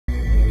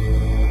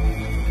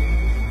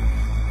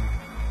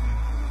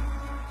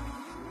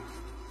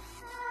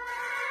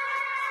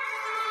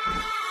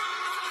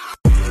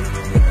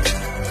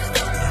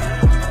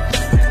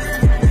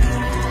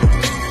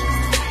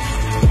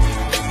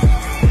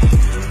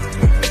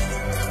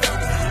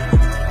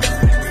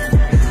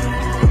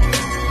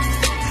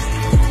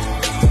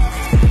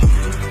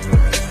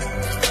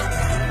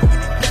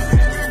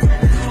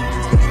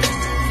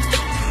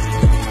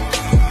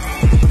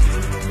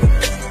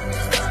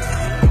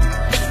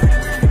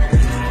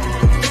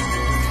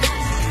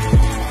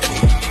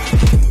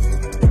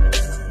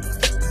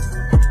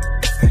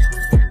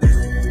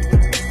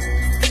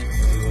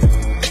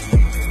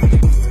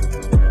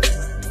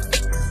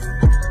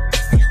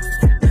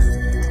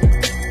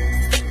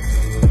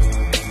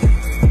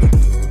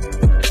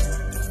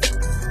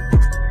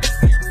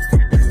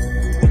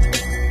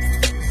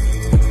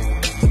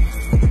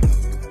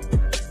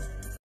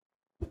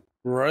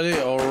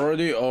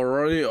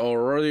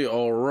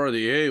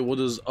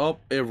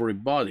up,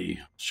 everybody?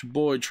 It's your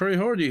boy Trey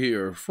Hardy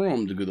here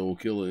from the good old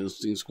Killer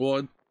Instinct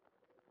Squad,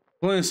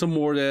 playing some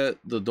more of that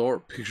The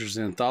Dark Pictures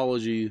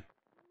Anthology,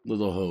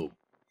 Little Hope.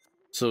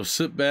 So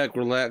sit back,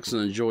 relax,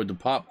 and enjoy the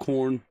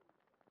popcorn.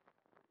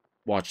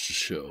 Watch the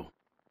show.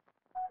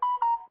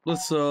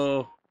 Let's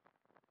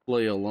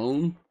play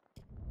alone.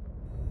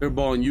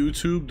 Everybody on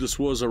YouTube, this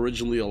was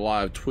originally a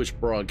live Twitch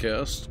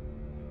broadcast.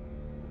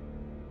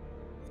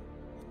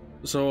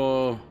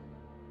 So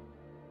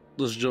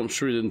let's jump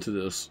straight into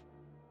this.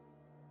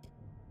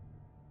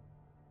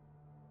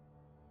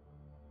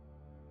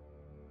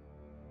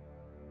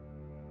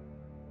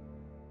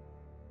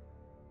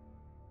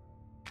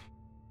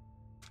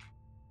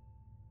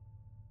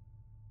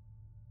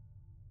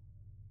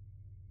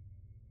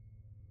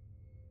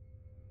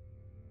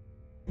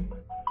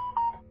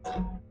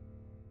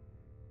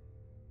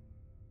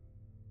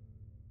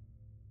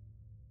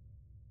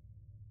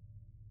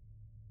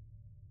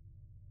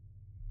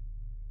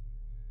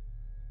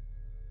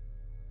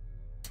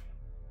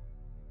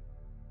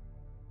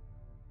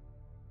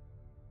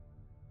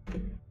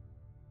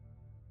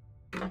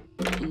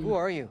 Who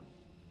are you?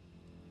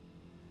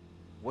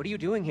 What are you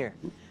doing here?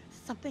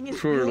 Something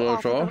is real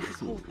off about this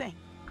whole thing.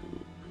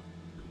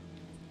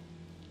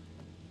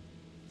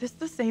 This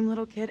the same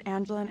little kid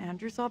Angela and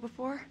Andrew saw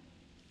before?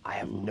 I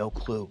have no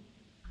clue.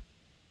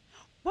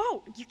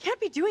 Whoa, you can't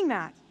be doing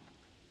that.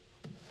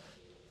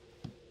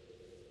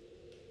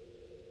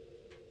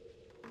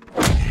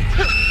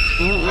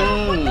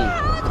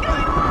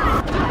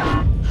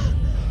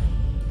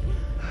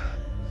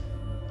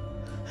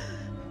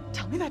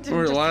 Tell me that didn't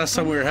Remember just last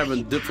time we were having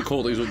happen.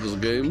 difficulties with this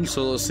game,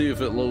 so let's see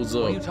if it loads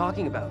What are you up.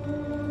 talking about?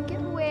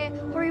 Get away,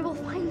 or he will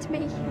find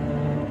me.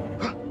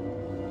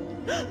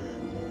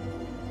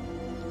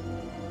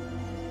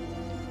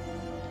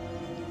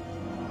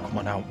 Come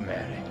on out,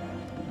 Mary.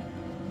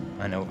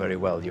 I know very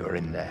well you're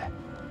in there.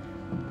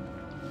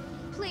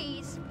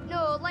 Please,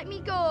 no, let me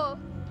go.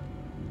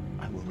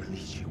 I will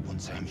release you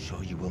once I am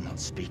sure you will not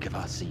speak of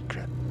our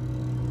secret.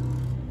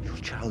 Your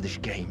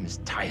childish games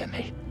tire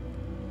me.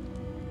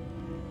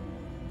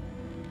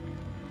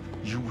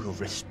 You will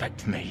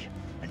respect me,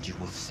 and you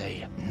will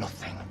say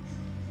nothing.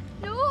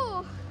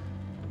 No.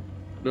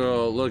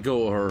 No, let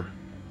go of her.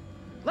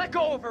 Let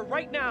go of her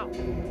right now!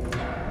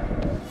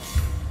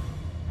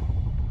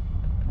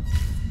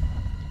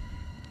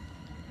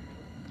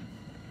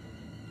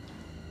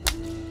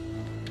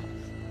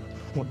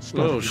 What's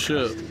Oh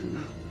shit.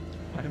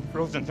 I am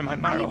frozen to my I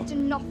marrow. have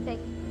done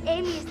nothing.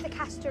 Amy is the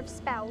caster of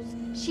spells.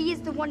 She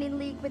is the one in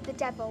league with the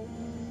devil.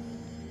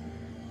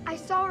 I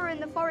saw her in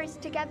the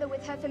forest together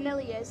with her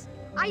familiars.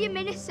 I am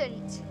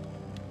innocent.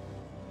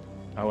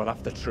 I will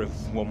have the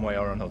truth one way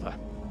or another.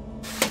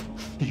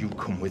 You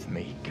come with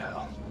me,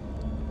 girl.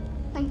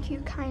 Thank you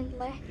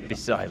kindly. Be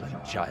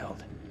silent,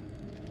 child.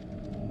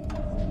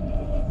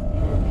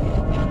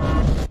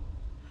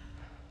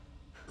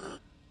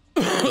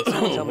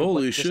 Someone tell me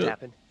Holy what shit. just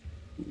happened.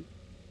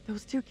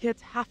 Those two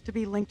kids have to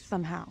be linked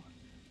somehow.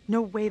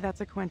 No way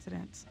that's a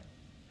coincidence.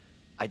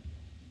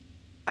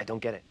 I don't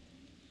get it.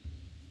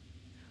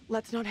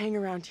 Let's not hang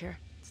around here.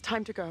 It's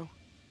time to go.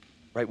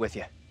 Right with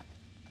you.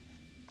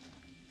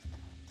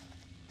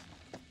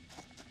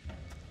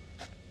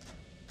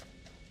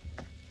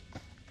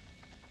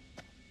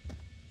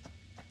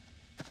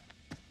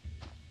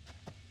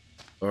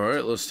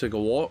 Alright, let's take a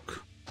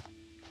walk.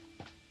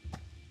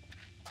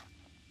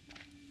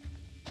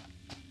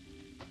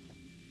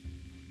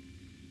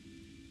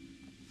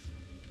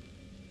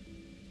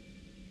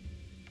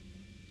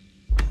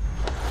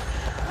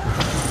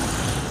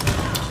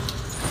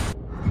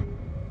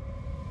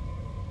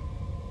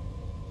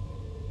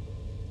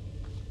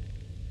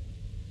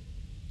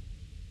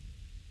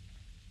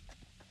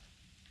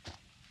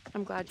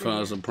 I'm glad you're Found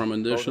here. some Both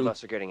premonition. of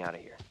us are getting out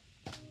of here.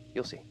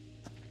 You'll see.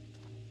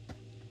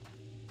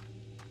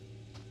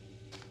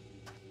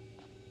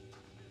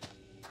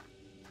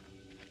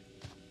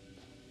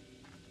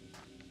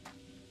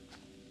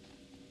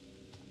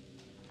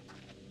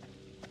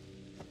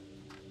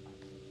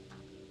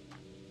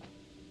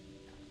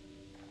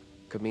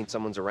 Could mean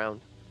someone's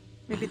around.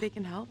 Maybe they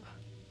can help.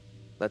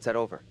 Let's head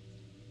over.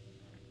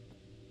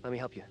 Let me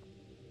help you.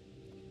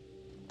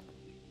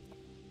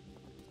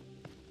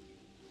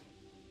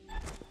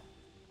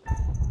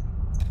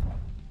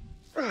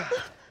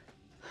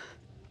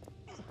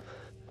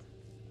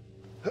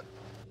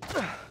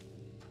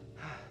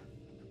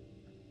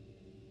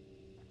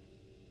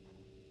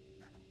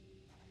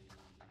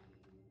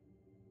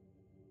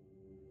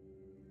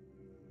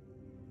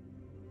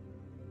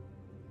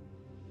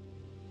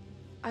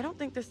 I don't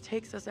think this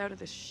takes us out of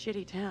this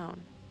shitty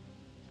town.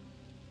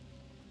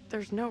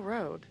 There's no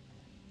road.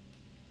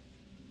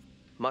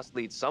 Must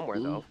lead somewhere,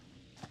 though.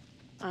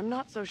 I'm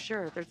not so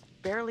sure. There's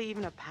barely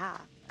even a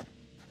path.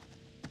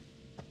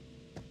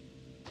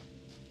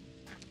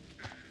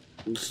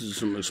 This is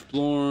some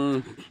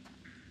exploring.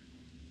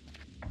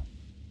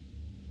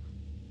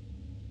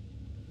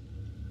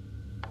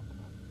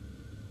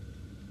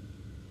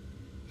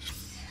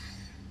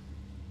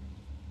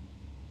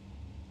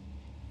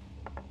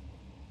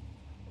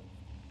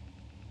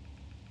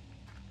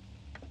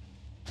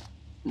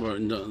 Right,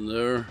 nothing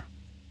there.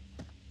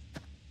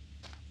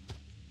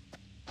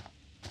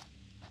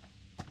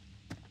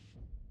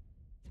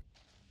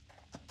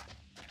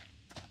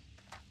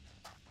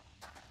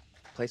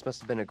 Place must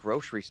have been a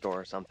grocery store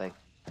or something.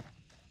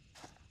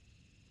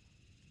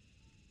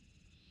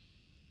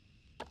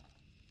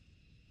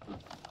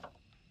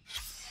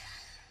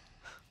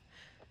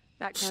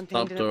 That campaign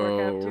Stop the didn't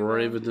work out too well.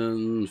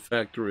 Raven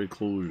factory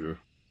closure.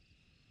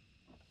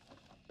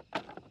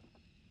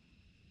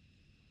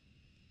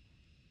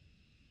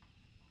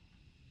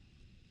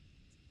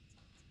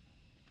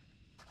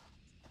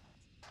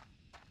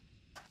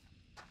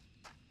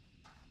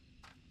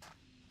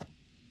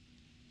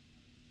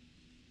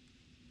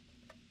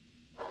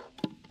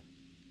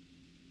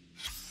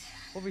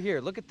 Over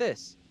here, look at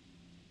this.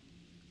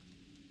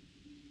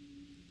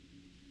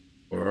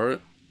 All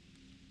right.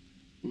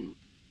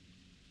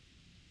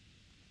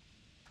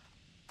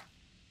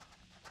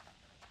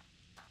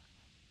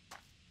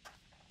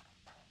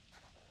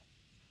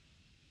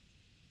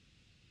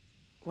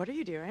 What are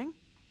you doing?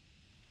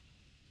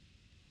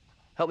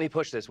 Help me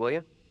push this, will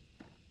you?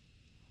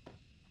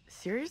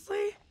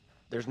 Seriously?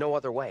 There's no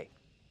other way.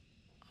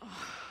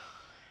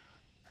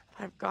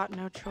 I've got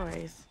no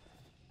choice.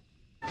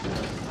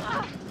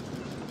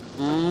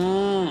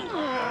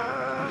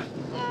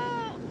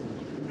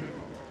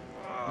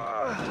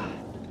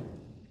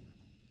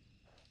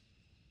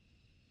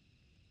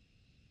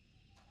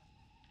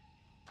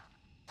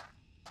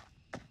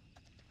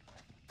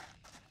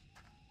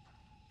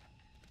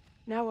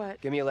 Now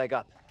what? Give me a leg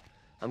up.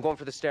 I'm going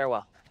for the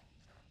stairwell.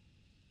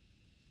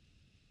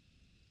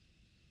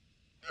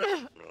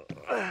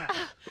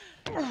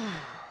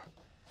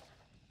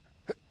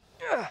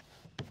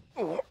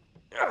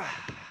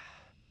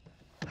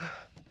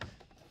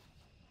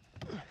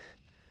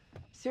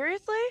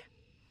 Seriously?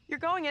 You're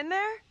going in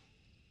there?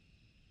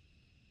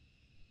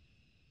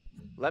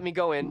 Let me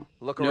go in,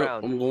 look Yep,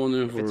 around. I'm going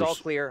in If it's all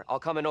first. clear, I'll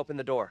come and open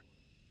the door.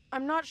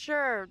 I'm not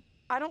sure.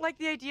 I don't like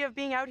the idea of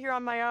being out here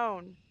on my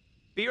own.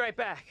 Be right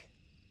back.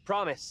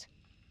 Promise.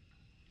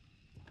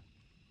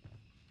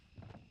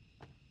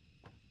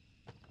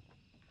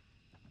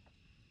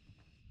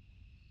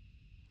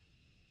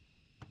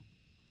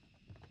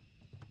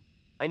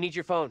 I need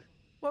your phone.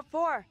 What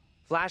for?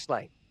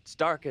 Flashlight. It's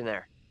dark in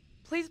there.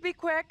 Please be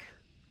quick.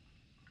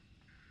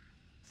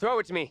 Throw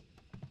it to me.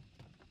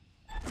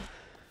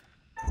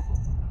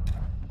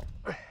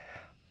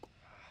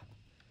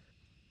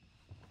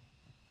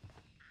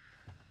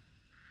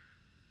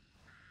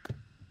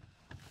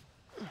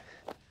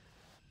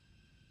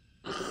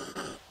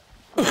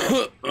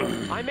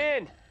 I'm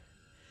in.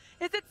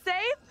 Is it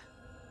safe?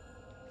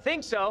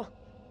 Think so.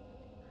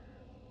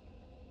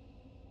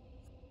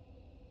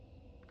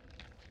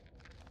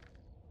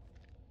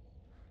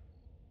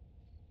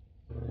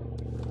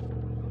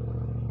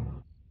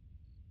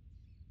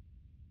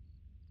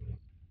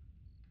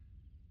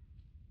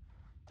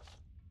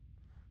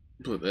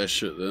 Put that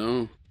shit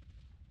down.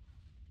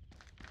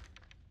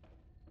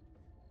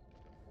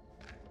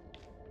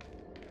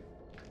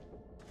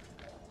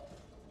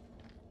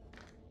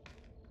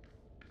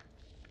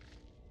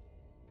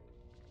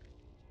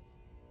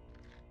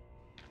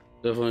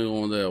 Definitely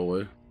going that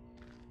way.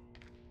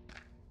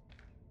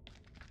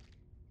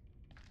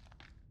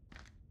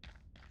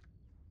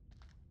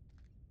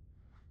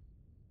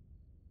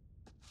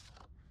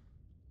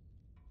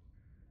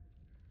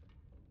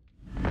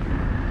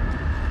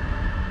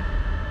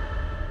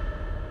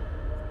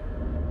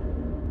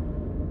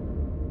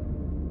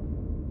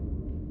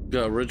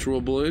 Got a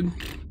ritual blade.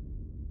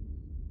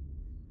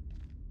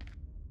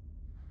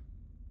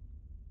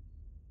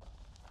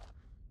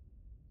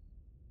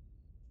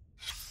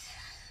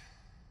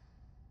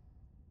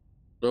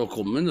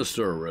 Local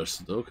minister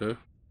arrested. Okay.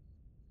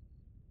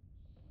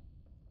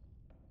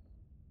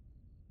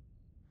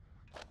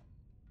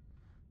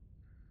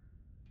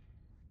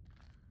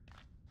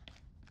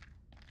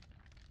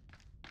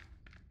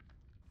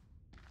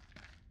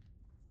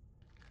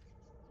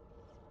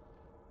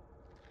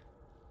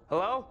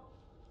 Hello?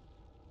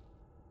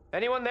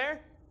 Anyone there?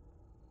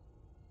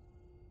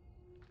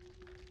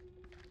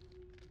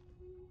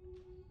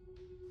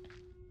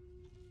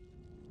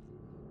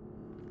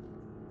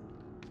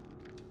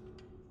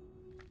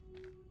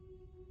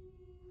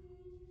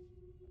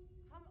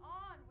 Come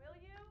on, will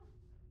you?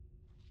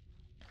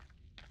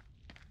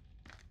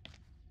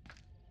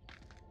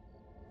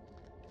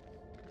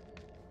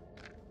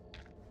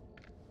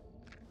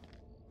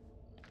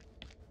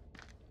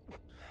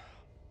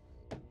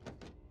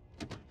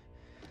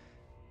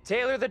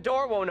 Taylor, the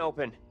door won't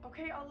open.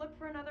 Okay, I'll look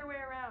for another way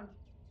around.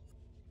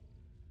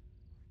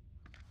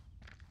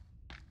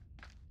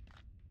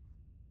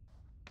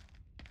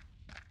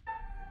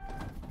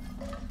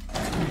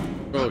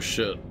 Oh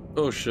shit.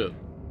 Oh shit.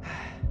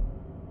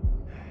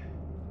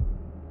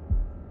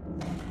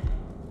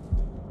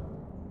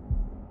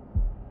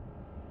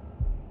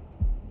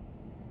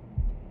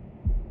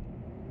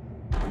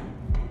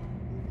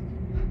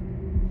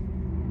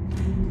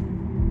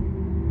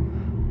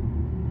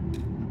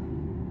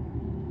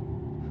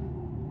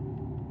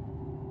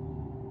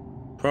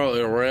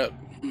 Probably a rat.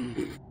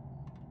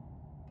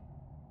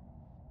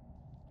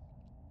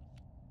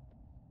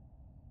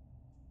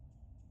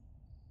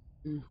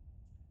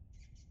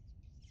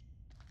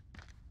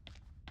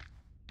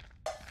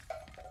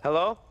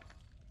 Hello?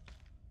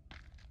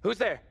 Who's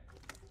there?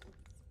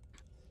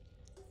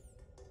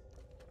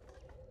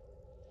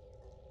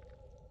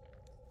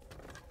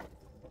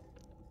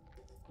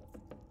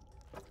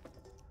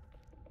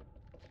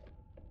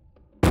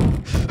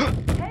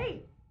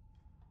 Hey!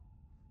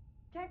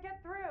 Can't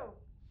get through.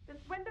 This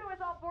window is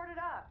all boarded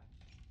up.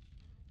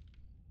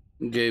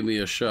 Gave me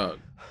a shock.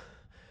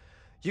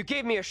 You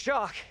gave me a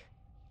shock.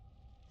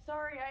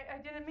 Sorry, I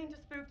didn't mean to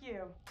spook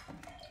you.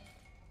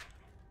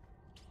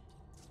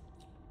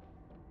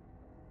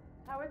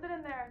 How is it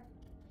in there?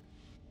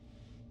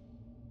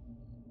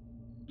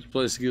 This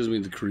place gives me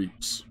the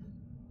creeps.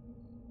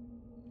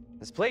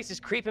 This place is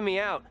creeping me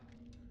out.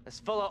 It's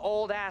full of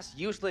old-ass,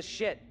 useless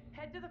shit.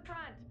 Head to the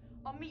front.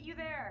 I'll meet you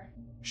there.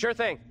 Sure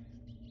thing.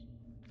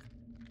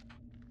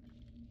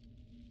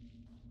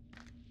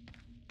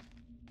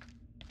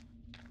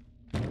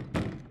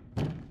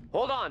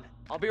 Hold on.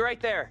 I'll be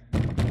right there.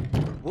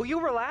 Will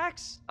you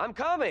relax? I'm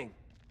coming.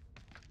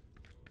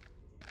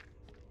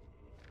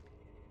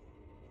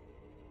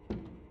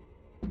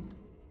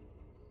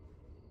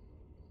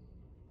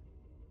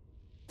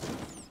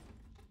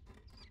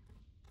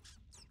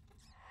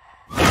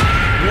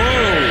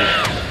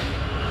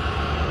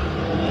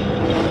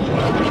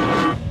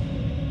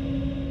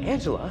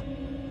 Angela?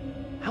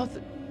 How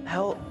the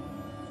hell?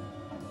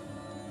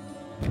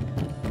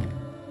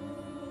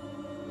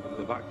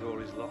 The back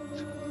door is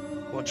locked.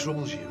 What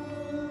troubles you?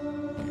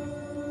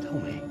 Tell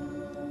me,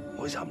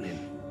 what is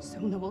happening?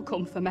 Sona will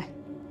come for me.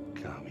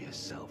 Calm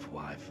yourself,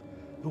 wife.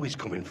 Who is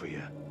coming for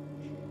you?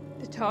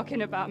 They're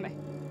talking about me.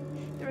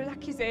 There are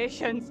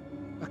accusations.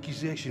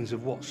 Accusations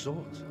of what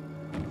sort?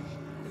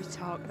 There's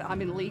talk that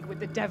I'm in league with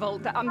the devil,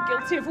 that I'm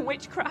guilty of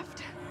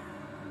witchcraft.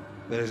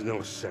 There's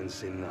no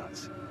sense in that.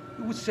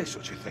 Who would say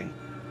such a thing?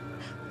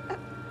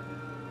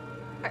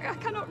 I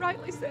cannot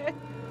rightly say.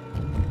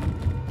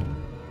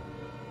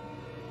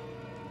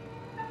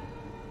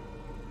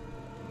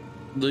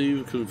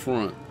 Leave,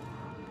 confront.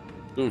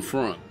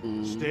 Confront.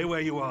 Stay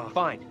where you are.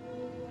 Fine.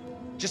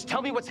 Just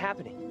tell me what's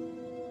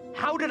happening.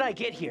 How did I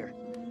get here?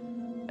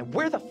 And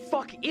where the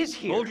fuck is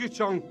here? Hold your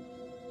tongue.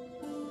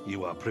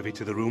 You are privy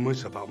to the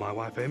rumors about my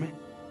wife, Amy?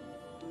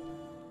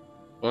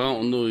 I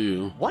don't know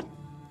you. What?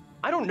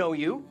 I don't know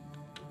you.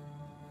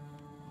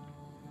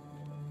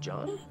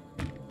 John?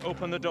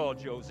 Open the door,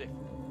 Joseph.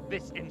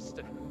 This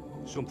instant.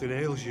 Something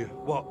ails you.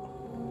 What?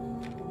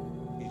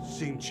 You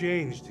seem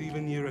changed,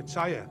 even your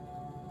attire.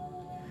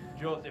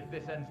 Joseph,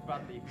 this ends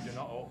badly if you do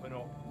not open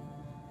up.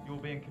 You'll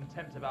be in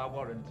contempt of our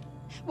warrant.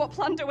 What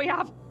plan do we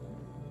have?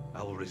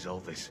 I will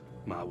resolve this.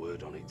 My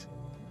word on it.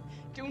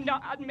 Do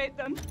not admit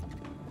them.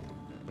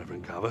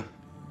 Reverend Carver.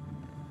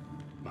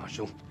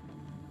 Marshal.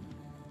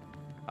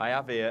 I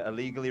have here a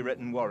legally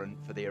written warrant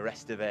for the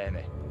arrest of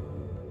Amy.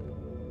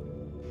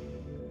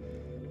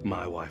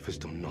 My wife has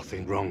done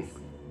nothing wrong.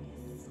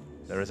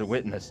 There is a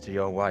witness to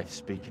your wife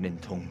speaking in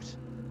tongues.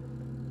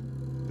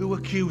 Who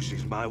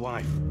accuses my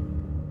wife?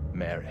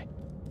 Mary.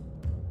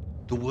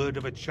 The word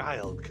of a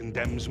child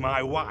condemns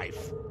my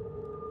wife.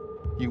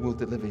 You will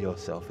deliver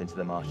yourself into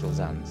the Marshal's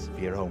hands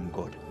for your own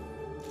good.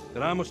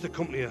 Then I must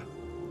accompany her.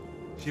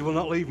 She will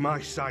not leave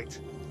my sight.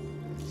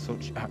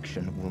 Such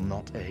action will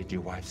not aid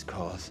your wife's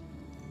cause.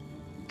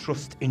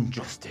 Trust in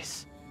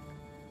justice.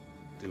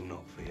 Do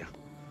not fear.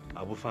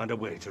 I will find a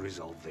way to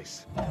resolve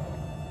this.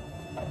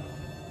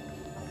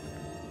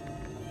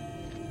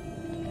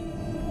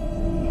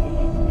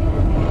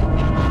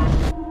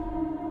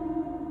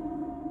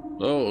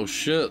 Oh,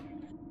 shit.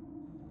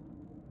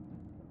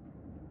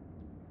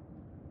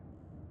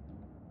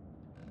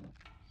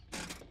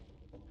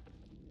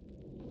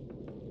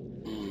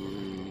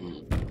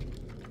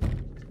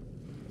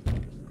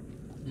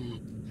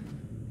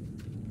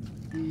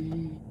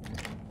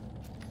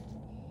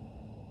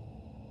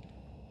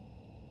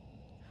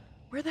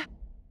 Where the...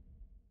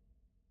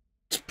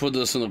 Let's put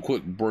this in a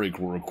quick break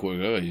real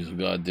quick. I gotta use the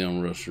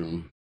goddamn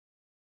restroom.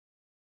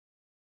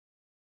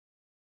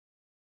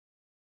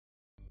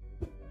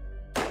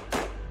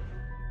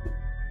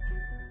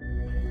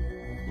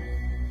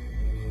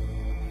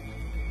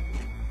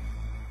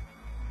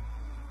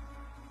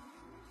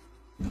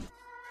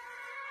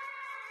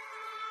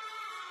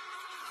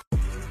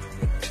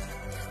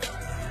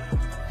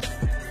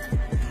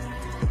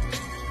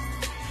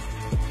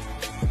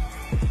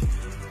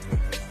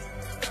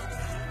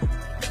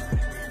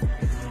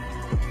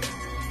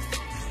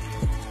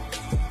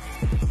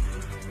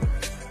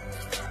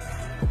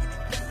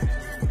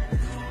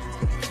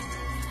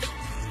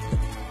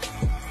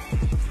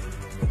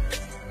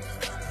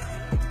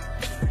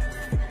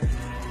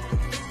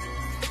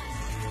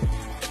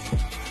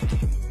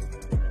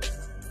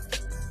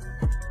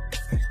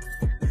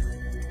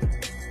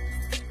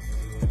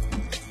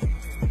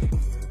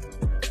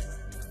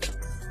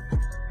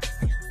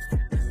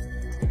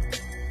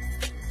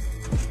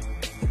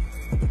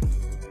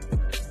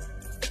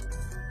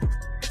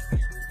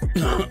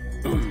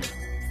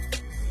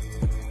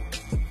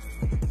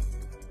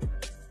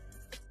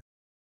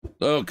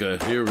 Okay,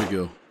 here we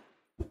go.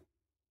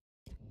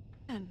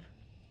 And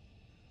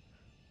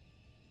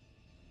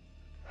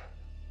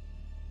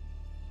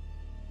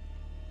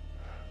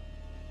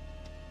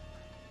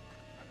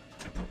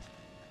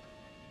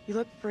you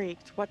look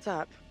freaked. What's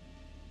up?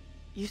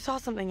 You saw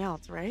something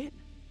else, right?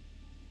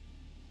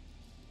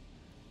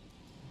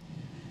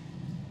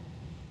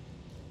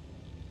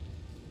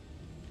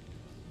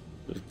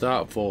 It's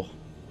doubtful.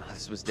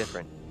 This was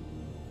different.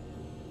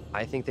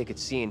 I think they could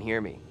see and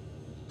hear me.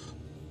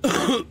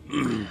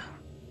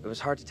 It was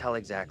hard to tell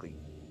exactly.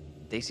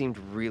 They seemed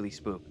really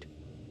spooked.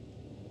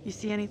 You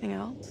see anything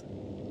else?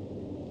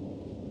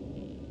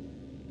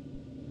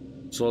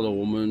 Saw the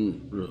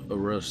woman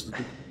arrested.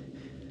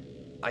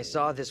 I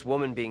saw this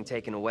woman being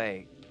taken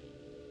away.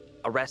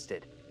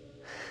 Arrested.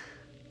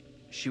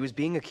 She was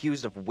being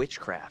accused of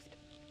witchcraft.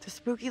 The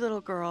spooky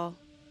little girl,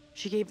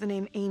 she gave the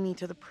name Amy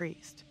to the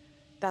priest.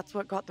 That's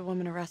what got the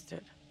woman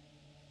arrested.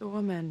 The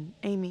woman,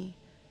 Amy,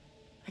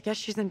 I guess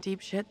she's in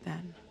deep shit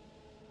then.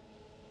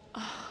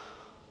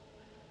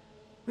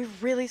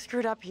 We've really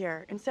screwed up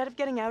here. Instead of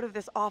getting out of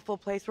this awful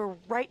place, we're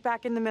right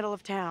back in the middle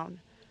of town.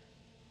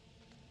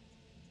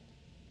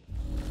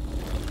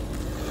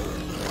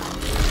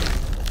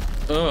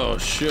 Oh,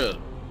 shit.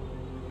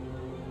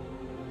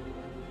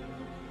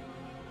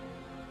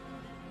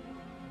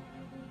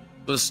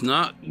 That's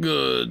not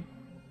good.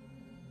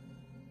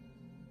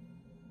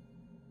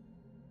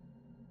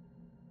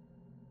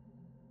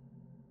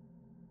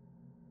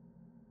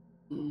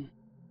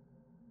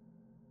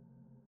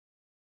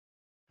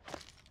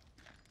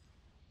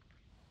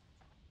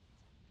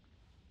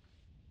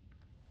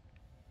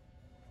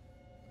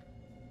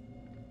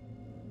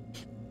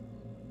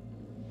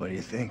 What do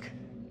you think?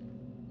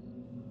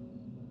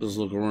 Let's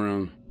look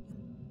around.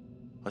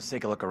 Let's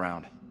take a look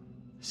around.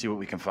 See what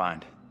we can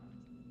find.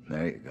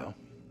 There you go.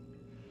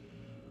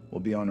 We'll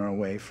be on our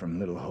way from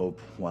Little Hope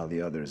while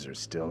the others are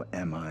still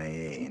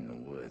MIA in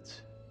the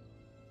woods.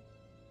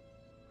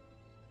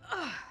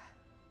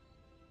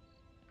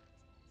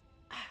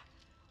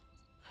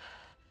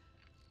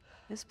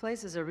 This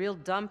place is a real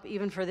dump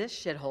even for this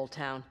shithole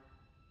town.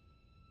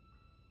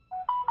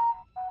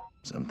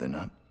 Something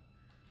up?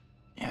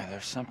 Yeah,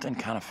 there's something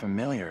kind of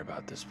familiar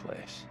about this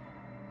place.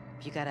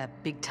 You got a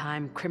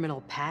big-time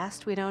criminal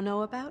past we don't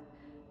know about?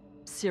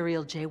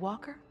 Serial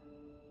jaywalker?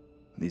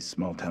 These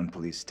small-town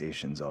police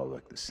stations all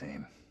look the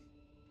same.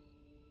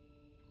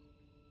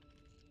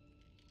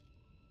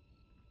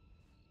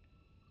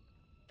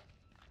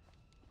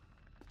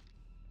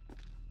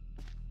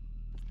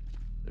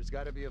 There's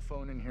gotta be a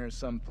phone in here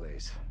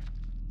someplace.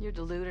 You're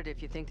deluded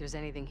if you think there's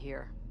anything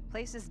here.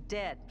 Place is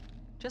dead,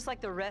 just like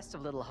the rest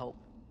of Little Hope.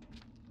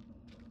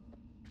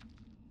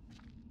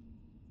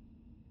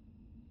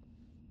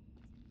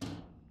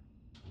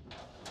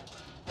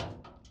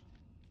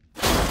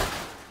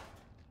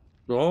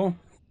 Oh,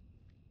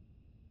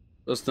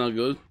 that's not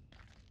good.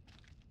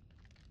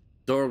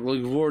 Dark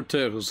Lake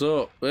Vortex, what's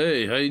up?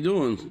 Hey, how you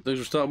doing?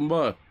 Thanks for stopping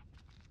by. Let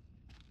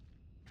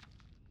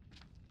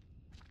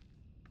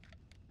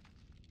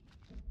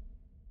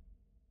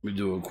me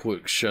do a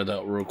quick shout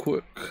out real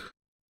quick.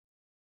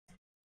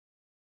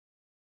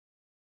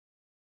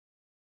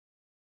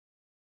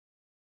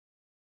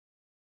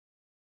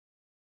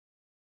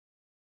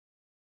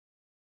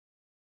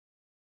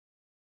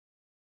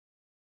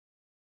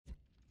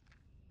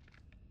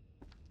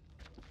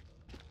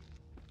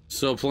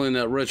 Still playing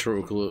that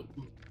retro clip.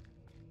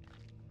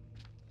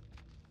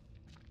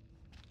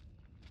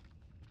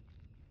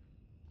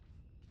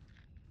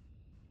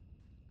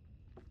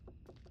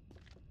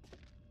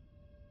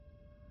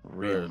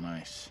 Real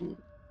nice.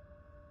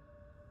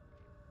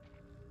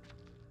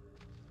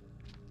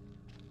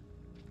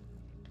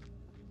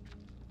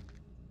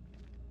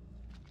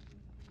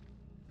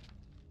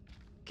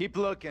 Keep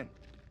looking.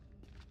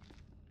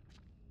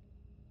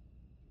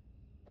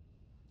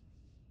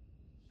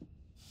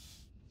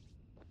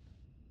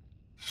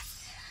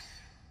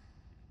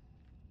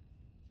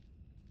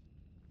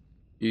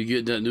 You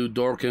get that new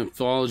Dark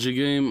Anthology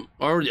game?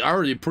 I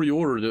already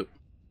pre-ordered it.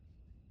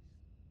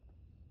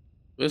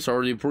 It's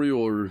already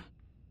pre-ordered.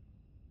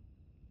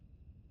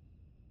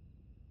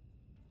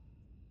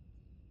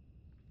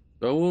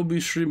 I will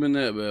be streaming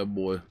that bad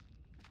boy.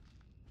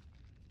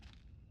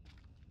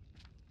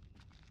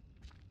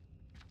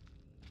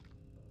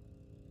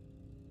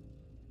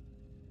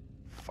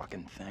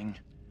 Fucking thing.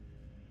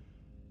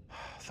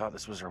 Thought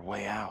this was our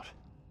way out.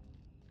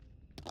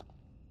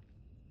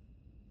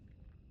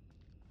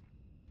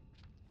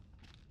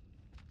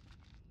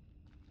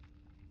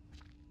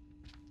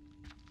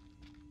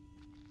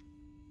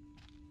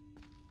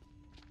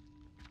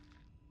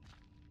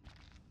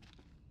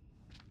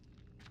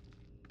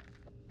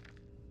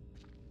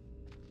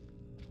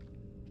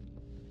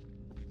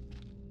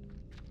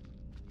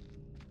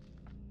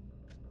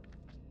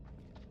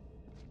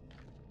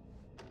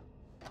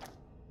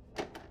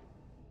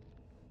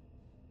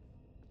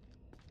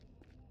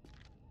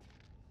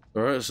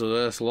 Alright, so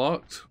that's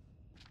locked.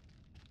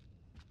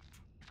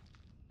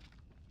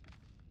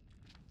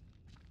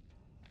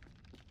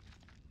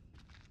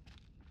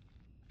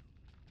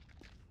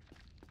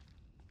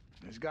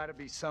 gotta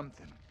be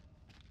something.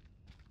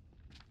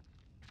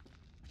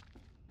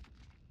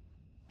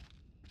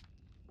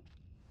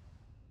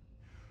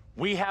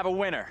 We have a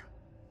winner.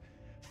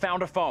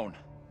 Found a phone.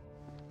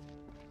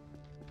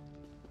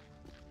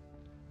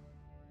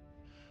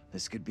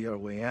 This could be our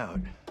way out.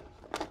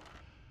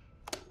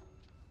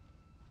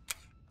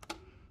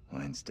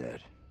 Line's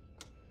dead.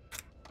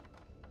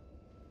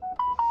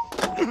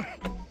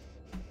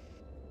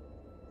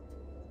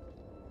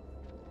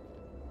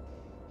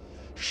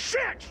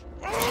 Shit!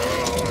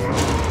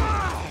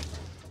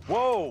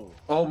 Whoa!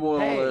 Oh boy,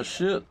 Hey. all that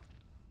shit.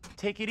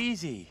 Take it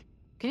easy.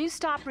 Can you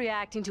stop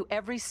reacting to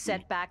every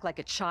setback like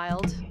a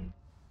child?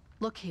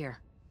 Look here.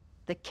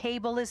 The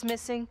cable is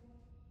missing.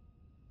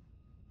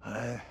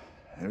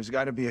 There's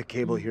gotta be a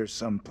cable here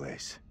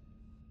someplace.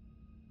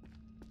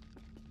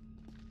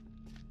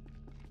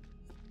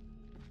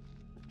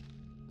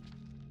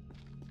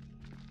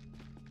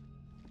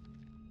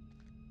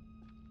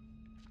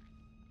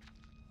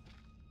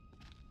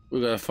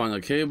 We gotta find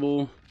a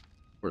cable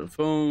for the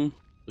phone.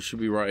 It should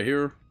be right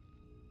here.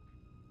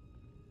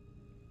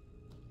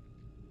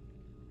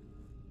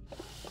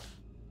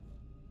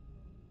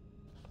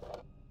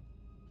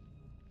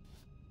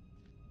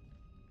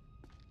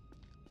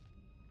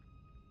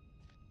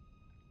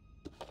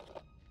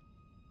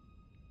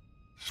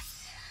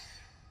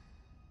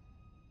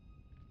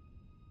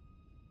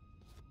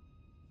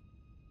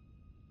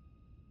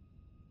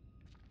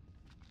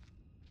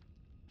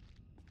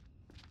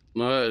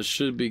 No, it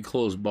should be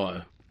close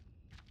by.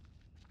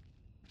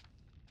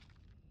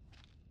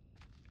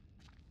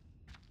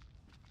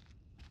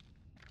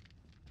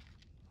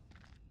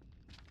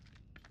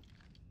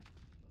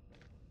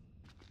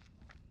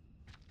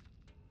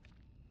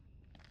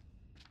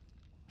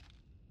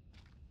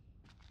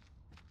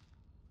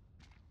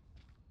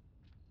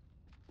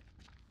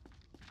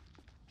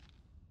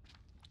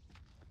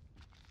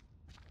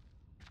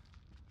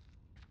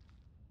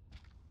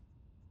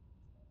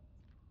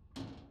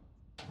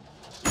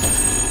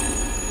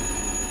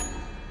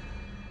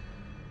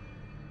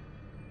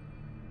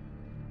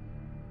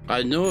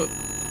 I knew it.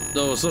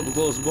 There was something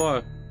close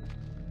by.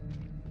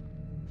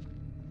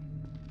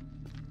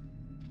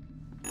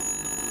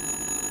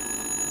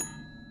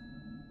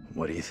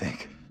 What do you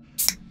think?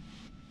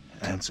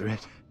 Answer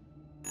it.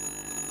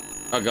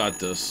 I got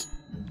this.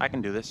 I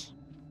can do this.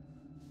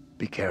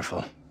 Be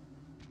careful.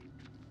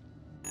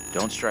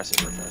 Don't stress it,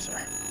 Professor.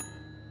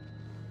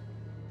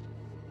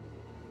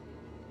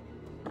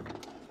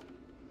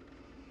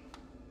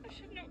 I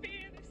should not be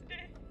here this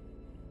day.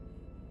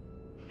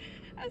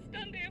 I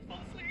stand here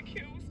falsely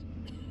accused.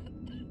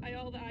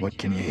 What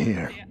can you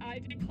hear?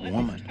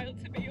 Woman.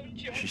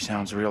 She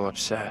sounds real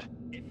upset.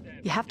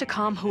 You have to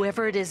calm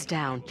whoever it is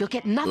down. You'll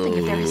get nothing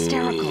if they're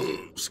hysterical.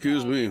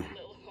 Excuse me.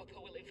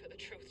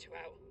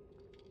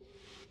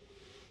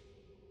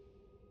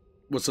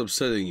 What's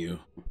upsetting you?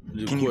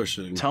 Can you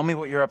tell me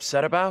what you're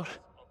upset about?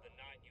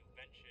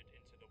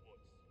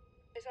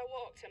 As I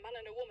walked, a man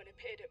and a woman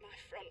appeared at my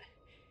front.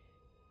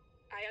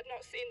 I had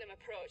not seen them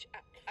approach.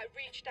 I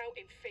reached out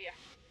in fear.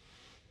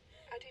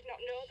 I did not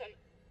know them.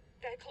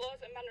 Their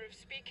clothes and manner of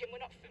speaking were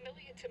not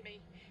familiar to me.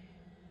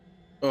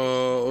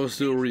 Let's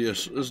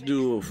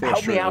do a fresh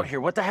Help me out here.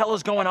 What the hell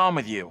is going on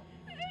with you?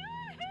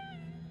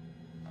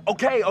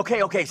 Okay.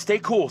 Stay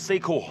cool.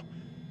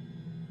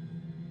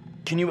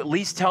 Can you at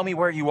least tell me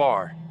where you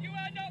are? You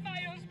are not my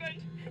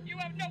husband. You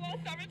have no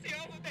authority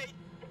over me.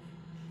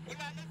 You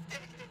are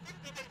mistaken.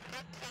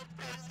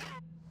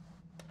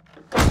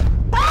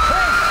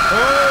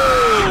 Oh,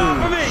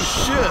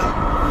 shit.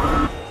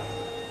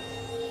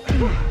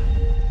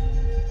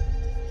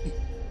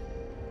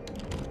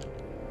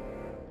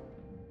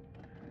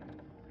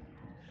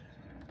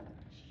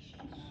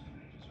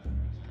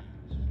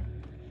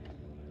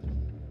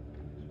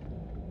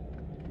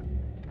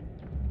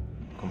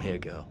 Come here,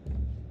 girl.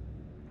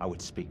 I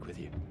would speak with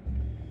you.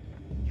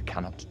 You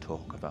cannot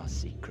talk of our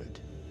secret.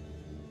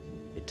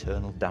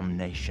 Eternal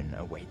damnation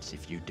awaits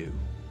if you do.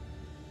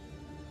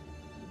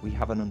 We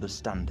have an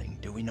understanding,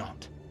 do we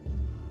not?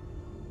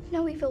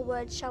 No evil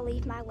word shall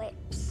leave my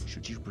lips.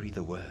 Should you breathe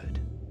a word,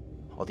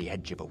 or the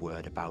edge of a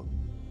word about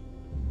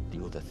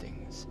the other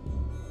things,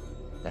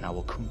 then I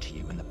will come to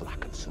you in the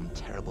black of some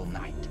terrible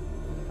night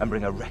and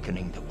bring a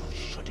reckoning that will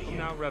shudder you.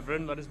 Now,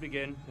 Reverend, let us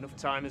begin. Enough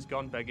time has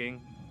gone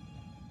begging.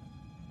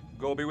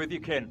 Go be with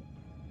your kin.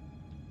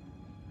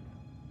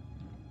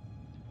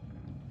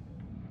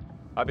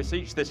 I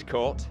beseech this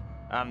court,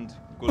 and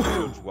good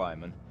Judge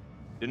Wyman,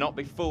 do not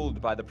be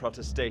fooled by the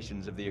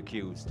protestations of the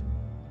accused.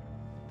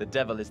 The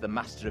devil is the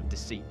master of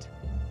deceit.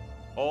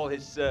 All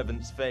his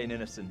servants feign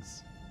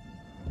innocence.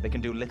 They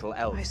can do little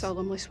else. I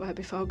solemnly swear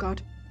before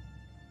God,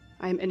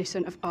 I am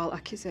innocent of all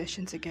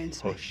accusations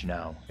against me. Hush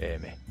now,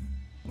 Amy.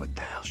 What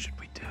the hell should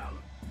we do?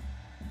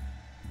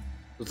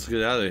 Let's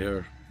get out of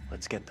here.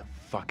 Let's get the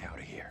fuck out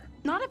of here.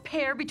 Not a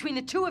pair between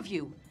the two of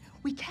you.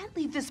 We can't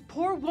leave this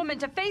poor woman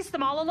to face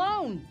them all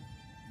alone.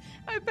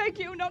 I beg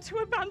you not to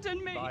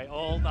abandon me. By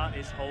all that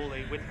is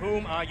holy, with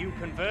whom are you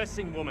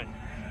conversing, woman?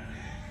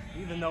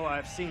 Even though I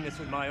have seen this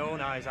with my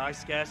own eyes, I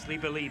scarcely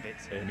believe it.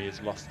 Amy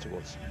is lost to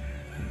us.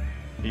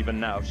 Even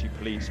now, she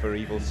pleads for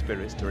evil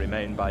spirits to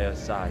remain by her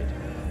side.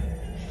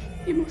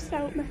 You must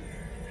help me.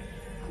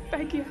 I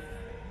beg you.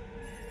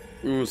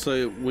 I'm gonna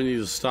say we need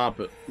to stop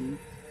it. We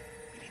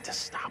need to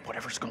stop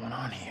whatever's going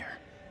on here.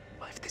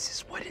 Well, if this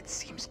is what it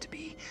seems to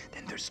be,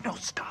 then there's no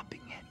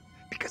stopping it.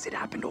 Because it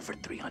happened over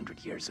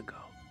 300 years ago.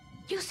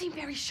 You seem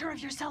very sure of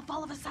yourself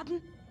all of a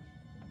sudden.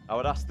 I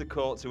would ask the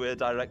court to hear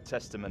direct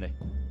testimony.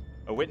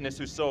 A witness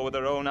who saw with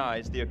her own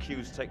eyes the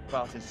accused take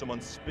part in some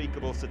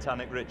unspeakable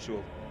satanic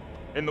ritual.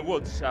 In the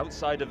woods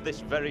outside of this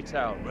very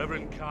town.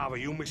 Reverend Carver,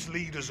 you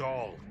mislead us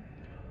all.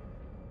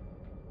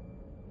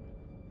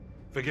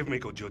 Forgive me,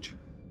 good judge,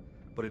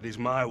 but it is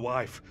my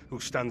wife who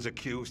stands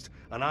accused,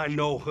 and I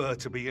know her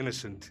to be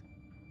innocent.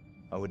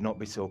 I would not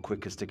be so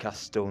quick as to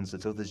cast stones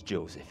at others,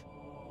 Joseph.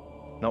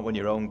 Not when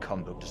your own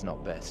conduct does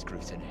not bear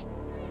scrutiny.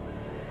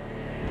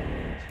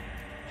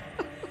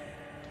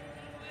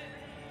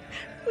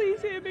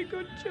 Please hear me,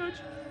 good judge.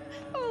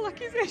 All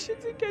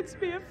accusations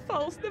against me are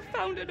false. They're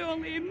founded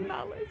only in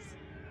malice.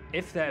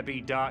 If there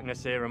be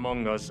darkness here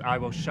among us, I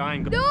will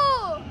shine.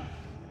 No!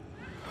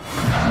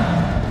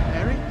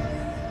 Mary?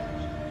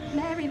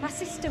 Mary, my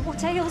sister,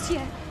 what ails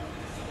you?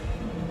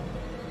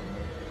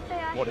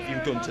 What have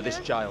you done to this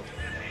child?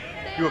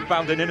 You have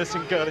bound an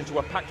innocent girl into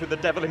a pact with the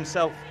devil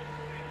himself.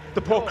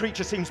 The poor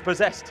creature seems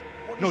possessed.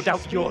 No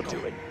doubt you're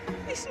doing.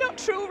 It's not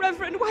true,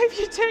 Reverend. Why have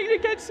you taken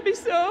against me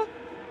so?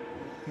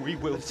 We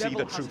will see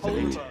the truth of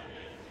it.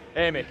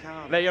 Amy,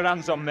 lay your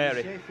hands on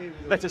Mary.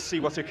 Let us see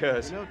what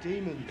occurs.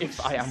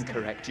 If I am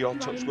correct, your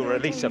touch will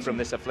release her from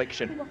this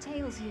affliction. What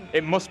ails you?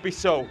 It must be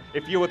so,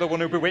 if you are the one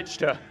who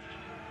bewitched her.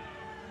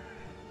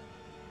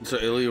 So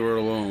leave her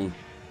alone.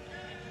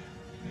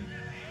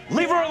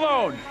 Leave her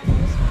alone!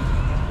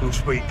 Who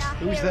speaks?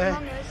 Who's there?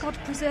 God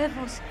preserve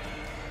us.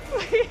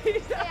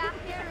 Please.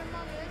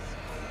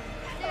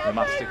 The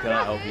master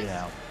cannot help you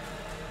now.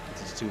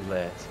 It is too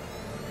late.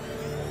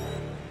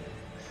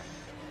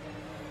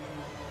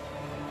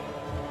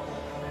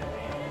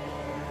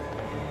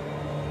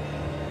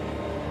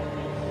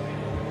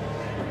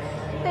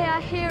 They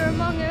are here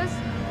among us.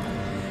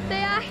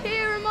 They are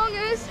here among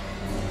us.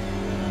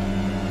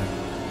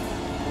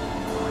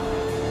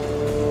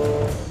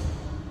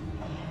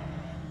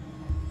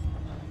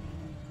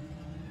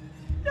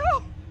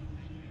 No!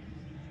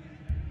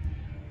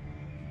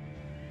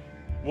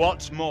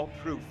 What more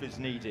proof is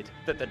needed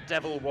that the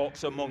devil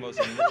walks among us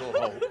in Little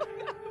Hope?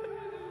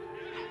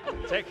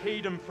 Take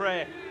heed and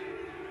pray.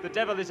 The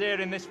devil is here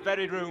in this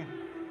very room.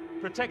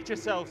 Protect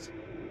yourselves.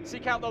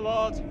 Seek out the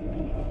Lord.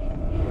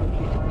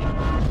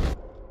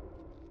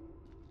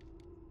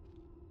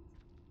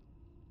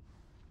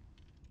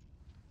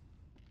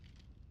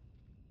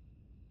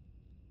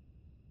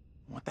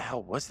 What the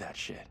hell was that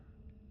shit?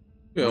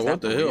 Yeah, Was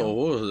what that the real? hell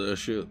was that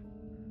shit?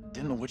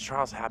 Didn't the witch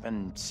trials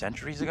happen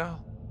centuries ago?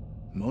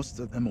 Most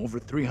of them over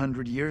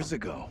 300 years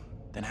ago.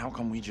 Then how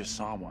come we just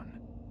saw one?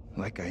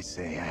 Like I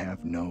say, I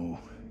have no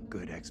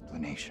good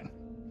explanation.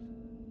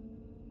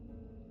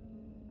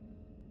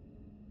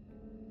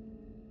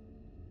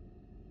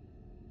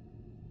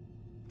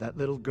 That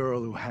little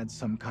girl who had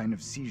some kind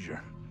of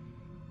seizure.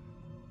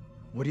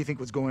 What do you think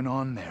was going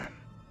on there?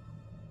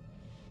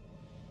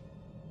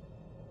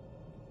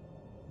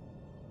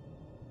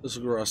 This is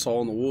a girl I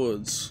saw in the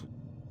woods.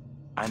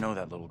 I know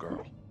that little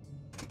girl.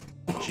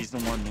 She's the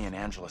one me and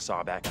Angela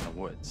saw back in the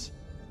woods.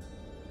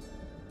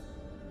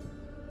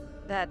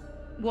 That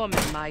woman,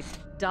 my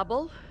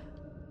double?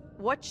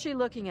 What's she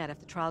looking at if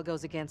the trial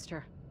goes against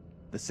her?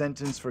 The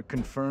sentence for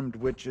confirmed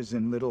witches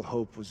in Little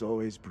Hope was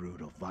always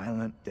brutal.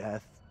 Violent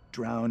death,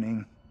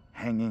 drowning,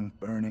 hanging,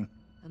 burning.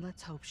 And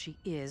let's hope she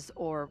is,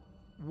 or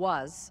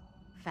was,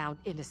 found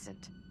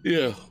innocent.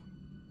 Yeah.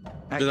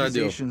 Good idea.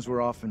 Accusations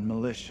were often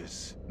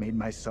malicious, made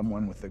by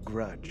someone with a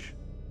grudge.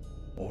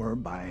 Or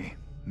by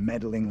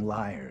meddling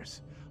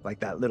liars, like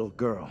that little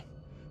girl,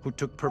 who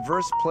took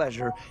perverse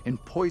pleasure in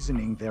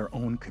poisoning their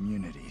own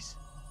communities.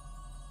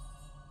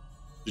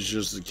 She's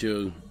just a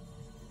kid.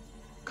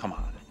 Come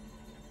on.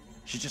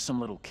 She's just some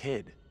little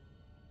kid,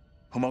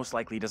 who most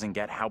likely doesn't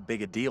get how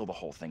big a deal the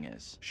whole thing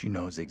is. She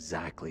knows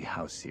exactly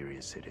how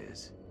serious it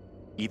is.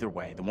 Either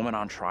way, the woman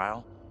on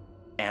trial,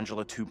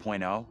 Angela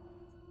 2.0,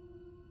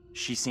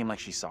 she seemed like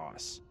she saw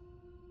us.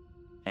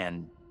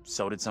 And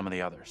so did some of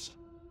the others.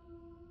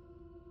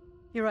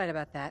 You're right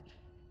about that.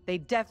 They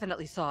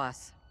definitely saw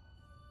us.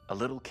 A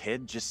little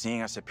kid just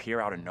seeing us appear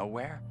out of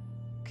nowhere?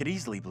 Could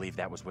easily believe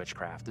that was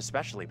witchcraft,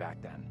 especially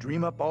back then.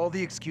 Dream up all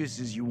the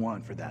excuses you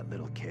want for that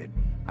little kid.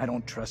 I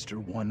don't trust her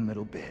one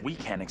little bit. We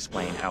can't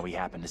explain how we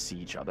happened to see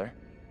each other.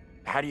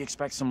 How do you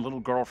expect some little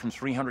girl from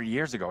 300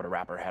 years ago to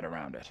wrap her head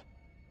around it?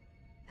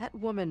 That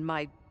woman,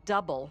 my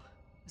double,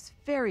 was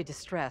very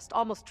distressed,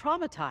 almost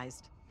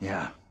traumatized.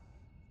 Yeah.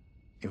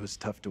 It was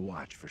tough to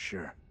watch, for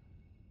sure.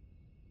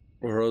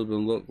 Her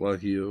husband looked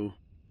like you.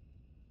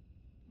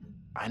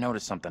 I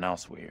noticed something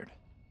else weird.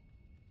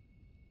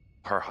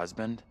 Her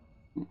husband?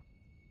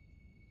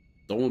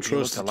 Don't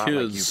trust the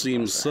kids,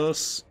 seems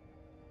sus.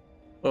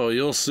 Oh,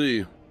 you'll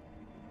see.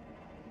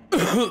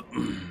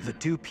 The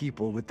two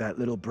people with that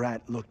little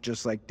brat look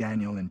just like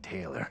Daniel and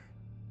Taylor.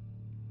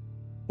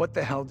 What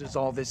the hell does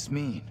all this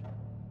mean?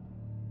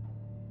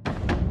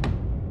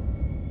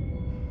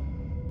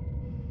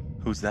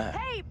 Who's that?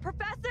 Hey,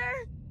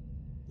 Professor!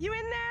 You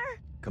in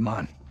there? Come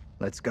on,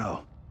 let's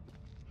go.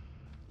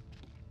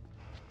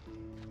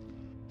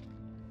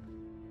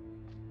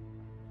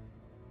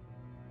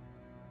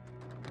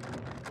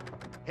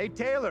 Hey,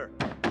 Taylor!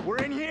 We're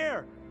in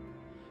here!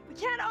 We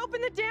can't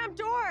open the damn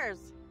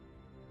doors!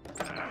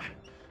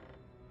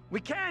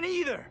 We can't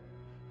either!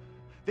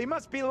 They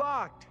must be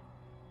locked.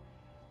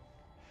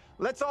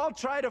 Let's all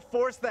try to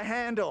force the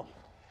handle.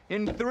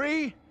 In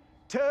 3,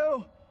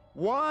 2,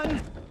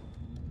 1...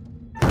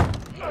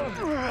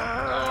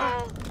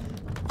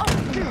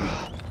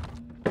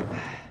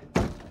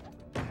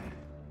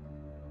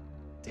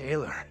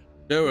 Taylor.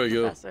 There we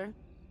go. Professor.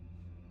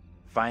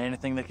 Find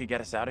anything that could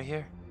get us out of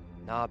here?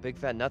 Nah, big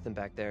fat nothing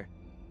back there.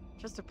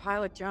 Just a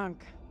pile of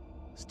junk.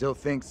 Still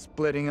think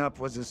splitting up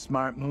was a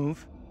smart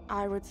move?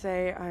 I would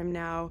say I'm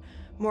now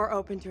more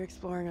open to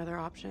exploring other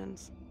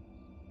options.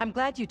 I'm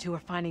glad you two are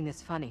finding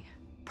this funny.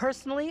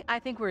 Personally, I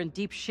think we're in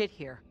deep shit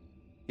here.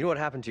 You know what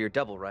happened to your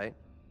double, right?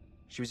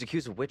 She was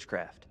accused of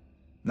witchcraft.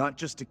 Not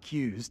just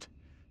accused,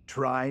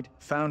 tried,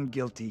 found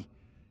guilty,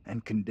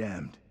 and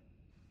condemned.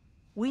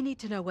 We need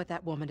to know what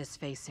that woman is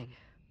facing.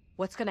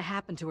 What's gonna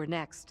happen to her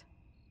next?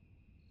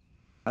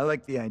 I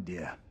like the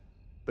idea,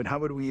 but how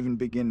would we even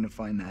begin to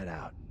find that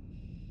out?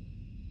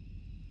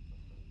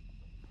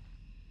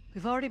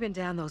 We've already been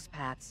down those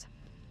paths.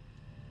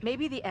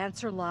 Maybe the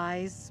answer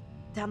lies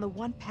down the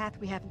one path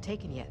we haven't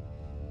taken yet.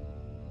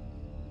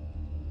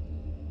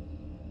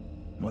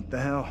 What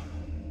the hell?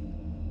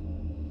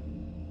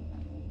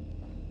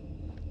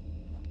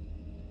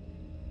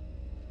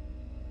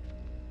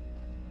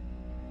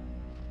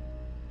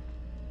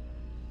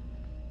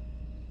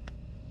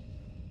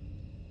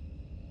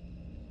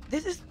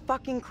 This is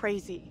fucking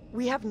crazy.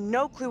 We have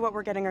no clue what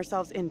we're getting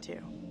ourselves into.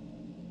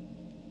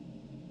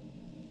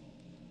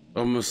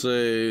 I'm gonna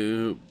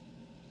say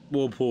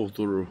we'll pull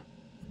through.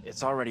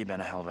 It's already been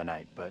a hell of a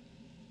night, but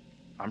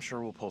I'm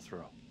sure we'll pull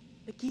through.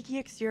 The geeky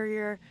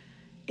exterior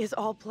is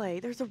all play.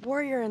 There's a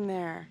warrior in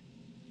there.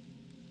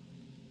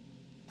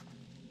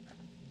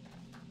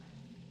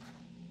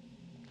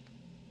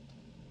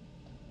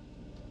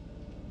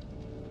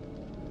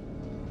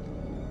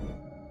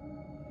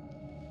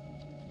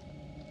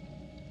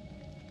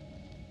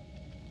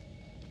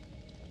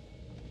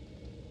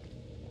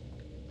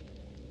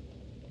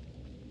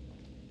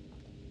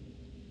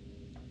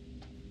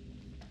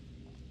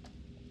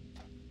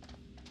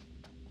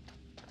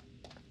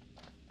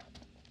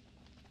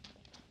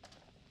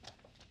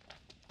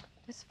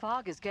 This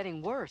fog is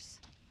getting worse.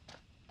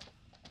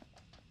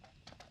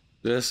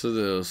 Yes, it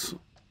is.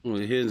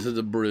 We head into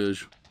the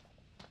bridge.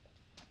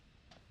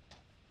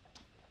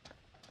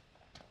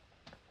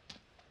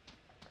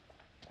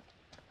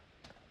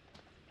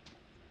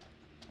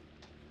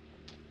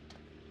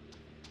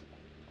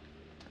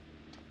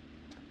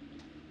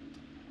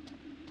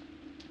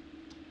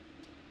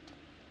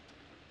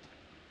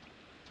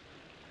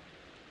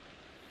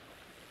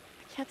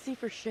 I can't see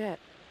for shit.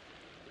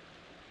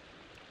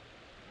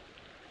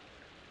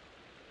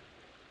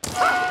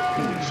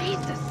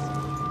 Jesus!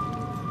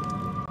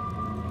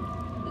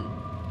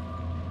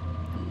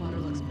 The water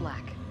looks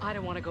black. I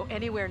don't want to go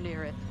anywhere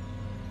near it.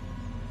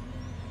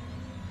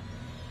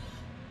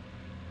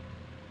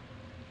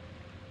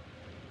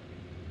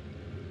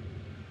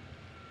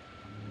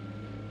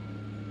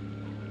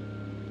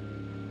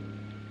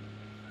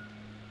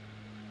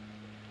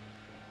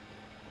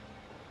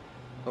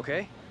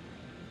 Okay.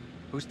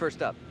 Who's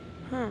first up?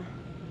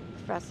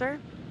 Professor,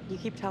 you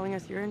keep telling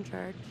us you're in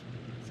charge,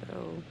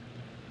 so...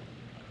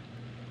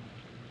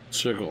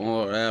 Check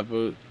all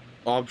our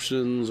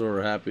options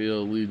or happy to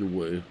lead the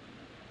way.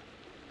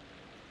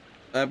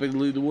 Happy to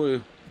lead the way.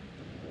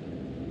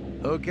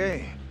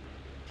 Okay.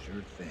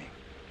 Sure thing.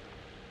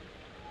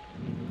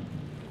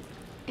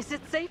 Is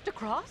it safe to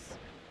cross?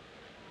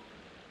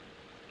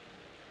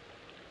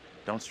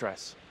 Don't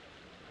stress.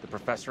 The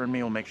professor and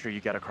me will make sure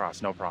you get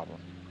across, no problem.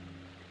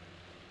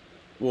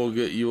 We'll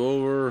get you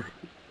over.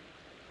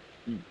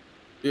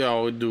 Yeah,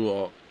 we'll do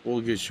all.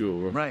 We'll get you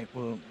over. Right,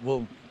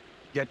 we'll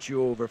get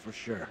you over for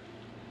sure.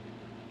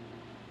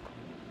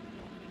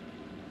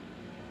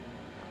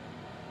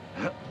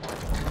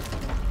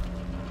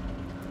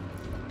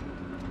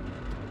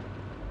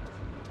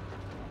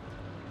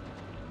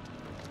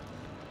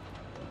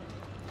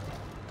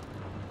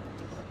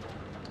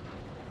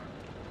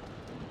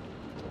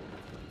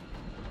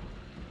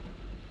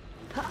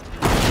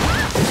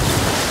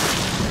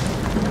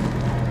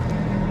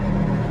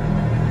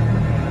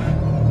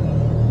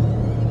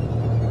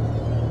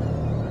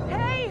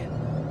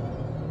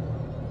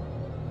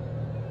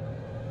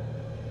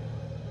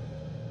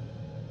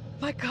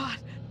 My God,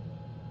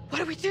 what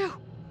do we do?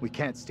 We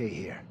can't stay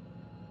here.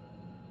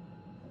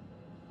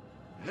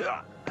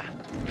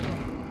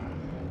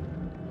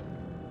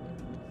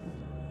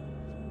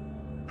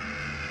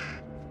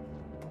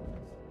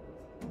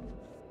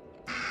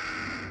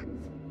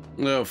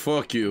 No,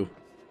 fuck you.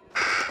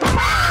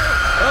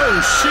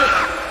 Oh shit!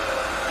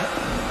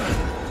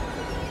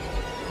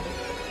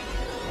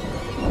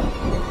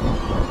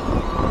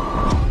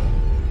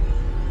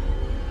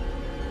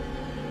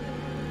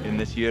 In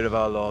this year of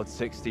our Lord,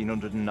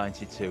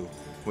 1692,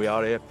 we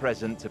are here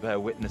present to bear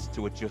witness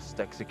to a just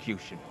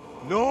execution.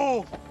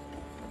 No!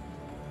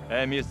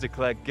 Amy is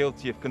declared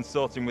guilty of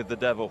consorting with the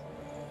devil,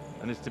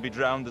 and is to be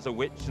drowned as a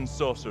witch and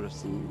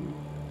sorceress.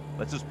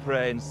 Let us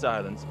pray in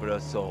silence for her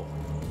soul.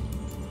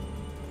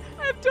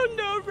 I've done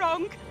no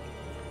wrong.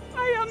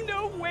 I am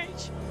no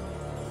witch.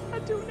 I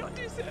do not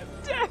deserve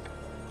death.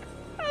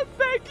 I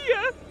beg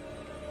you.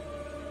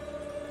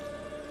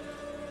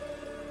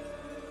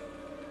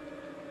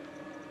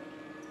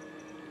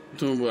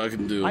 Tell me what I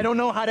can do. I don't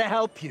know how to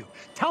help you.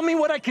 Tell me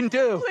what I can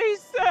do.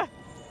 Please, sir.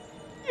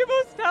 You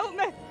must help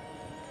me.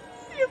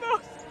 You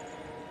must.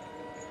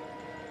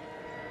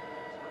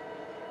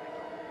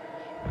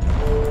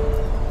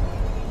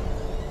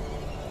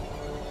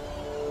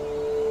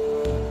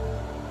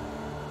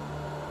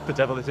 The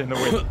devil is in the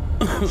wind,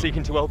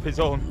 seeking to help his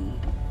own.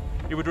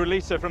 He would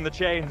release her from the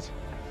chains.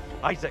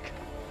 Isaac,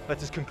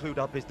 let us conclude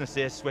our business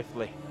here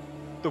swiftly.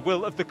 The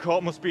will of the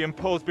court must be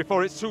imposed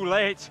before it's too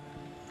late.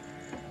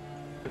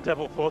 The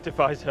devil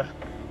fortifies her.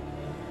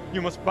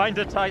 You must bind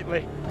her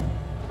tightly.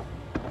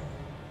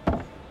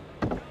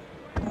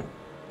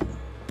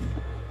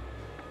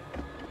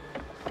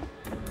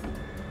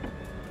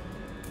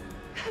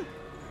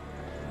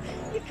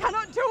 You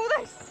cannot do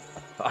this.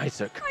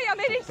 Isaac, I am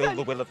innocent. fulfill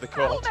the will of the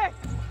court. Help me.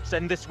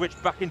 Send this witch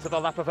back into the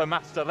lap of her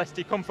master, lest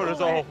he come for us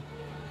all.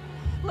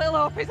 Little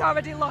Hope is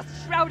already lost,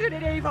 shrouded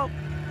in evil.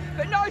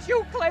 But not as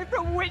you claim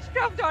from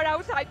witchcraft or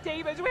outside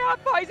demons. We are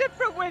poisoned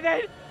from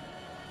within.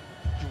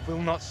 You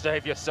will not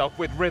save yourself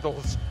with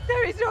riddles.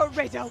 There is no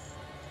riddle.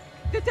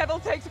 The devil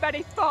takes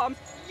many forms.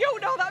 You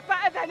know that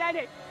better than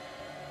any.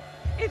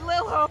 In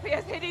Little Hope, he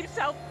has hid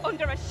himself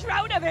under a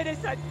shroud of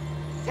innocence,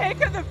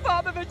 taken the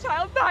form of a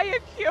child, my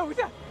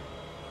accuser.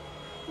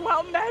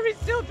 While Mary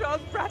still draws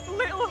breath,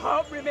 Little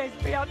Hope remains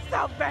beyond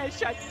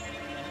salvation.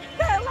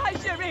 There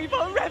lies your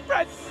evil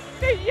reverence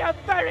in your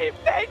very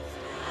midst.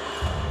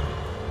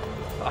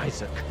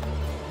 Isaac.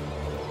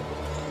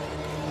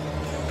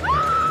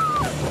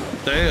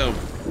 Damn.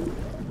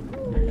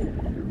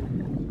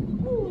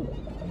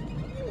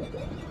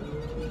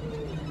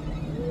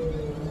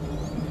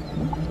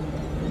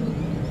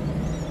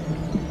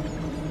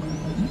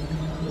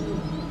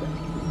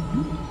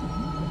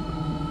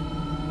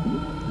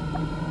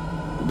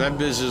 That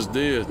bitch is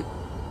dead.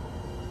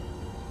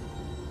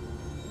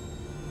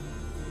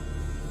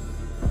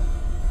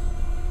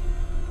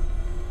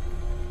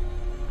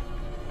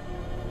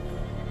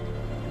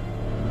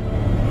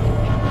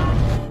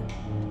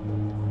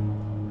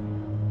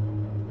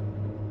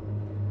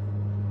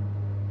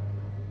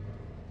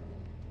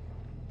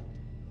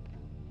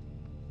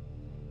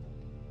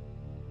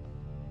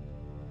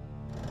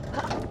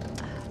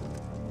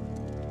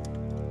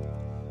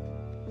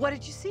 What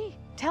did you see?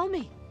 Tell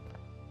me.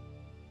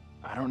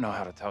 I don't know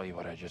how to tell you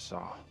what I just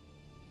saw.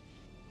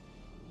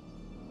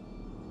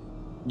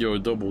 Yo,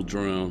 double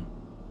drown.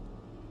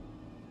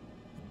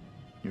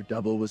 Your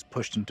double was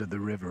pushed into the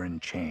river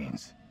in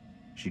chains.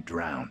 She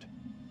drowned.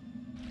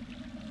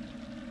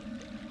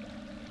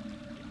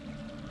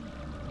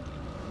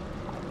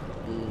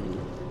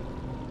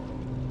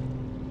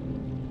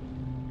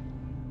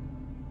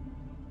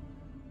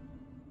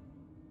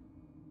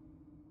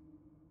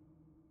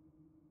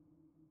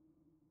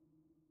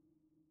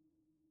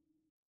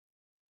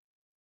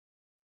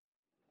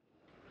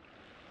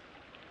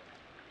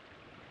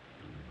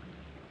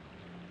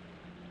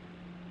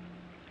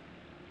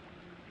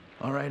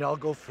 All right, I'll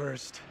go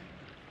first.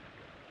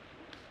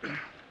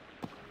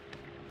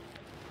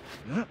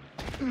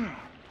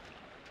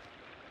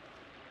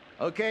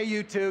 Okay,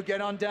 you two, get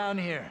on down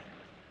here.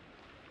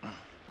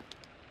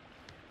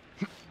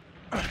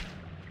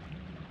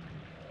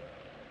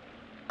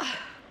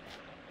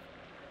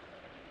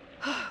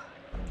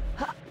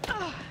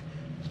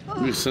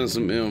 Let me send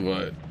some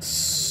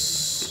invites.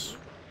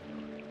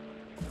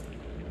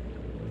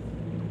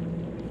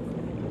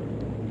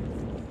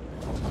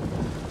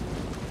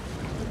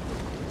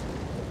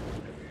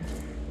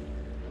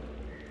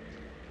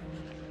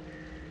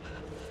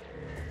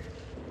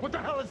 What the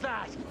hell is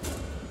that?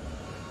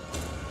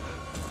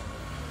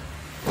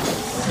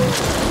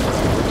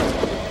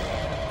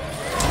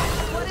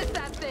 What is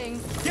that thing?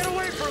 Get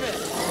away from it!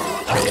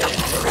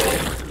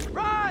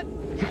 Run!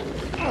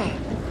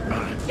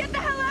 Get the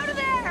hell out of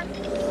there!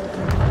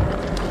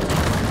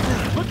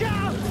 Look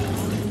out!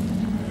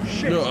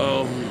 Shit!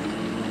 Uh-oh.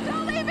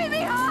 Don't leave me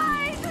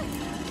behind!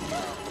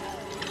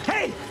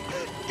 Hey!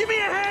 Give me a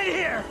hand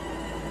here!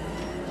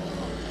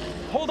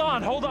 Hold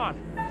on, hold on.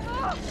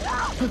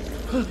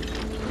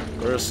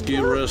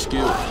 Rescue,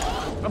 rescue.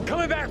 I'm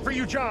coming back for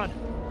you, John.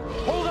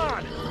 Hold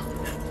on.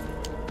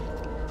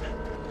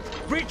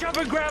 Reach up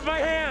and grab my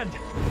hand.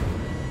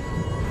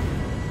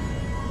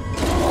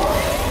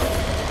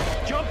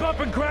 Jump up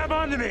and grab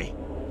onto me.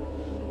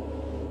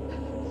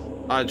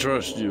 I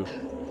trust you.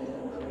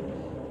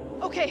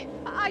 Okay,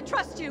 I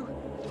trust you.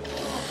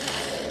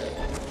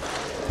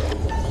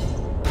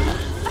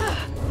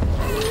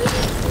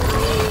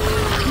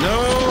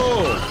 No!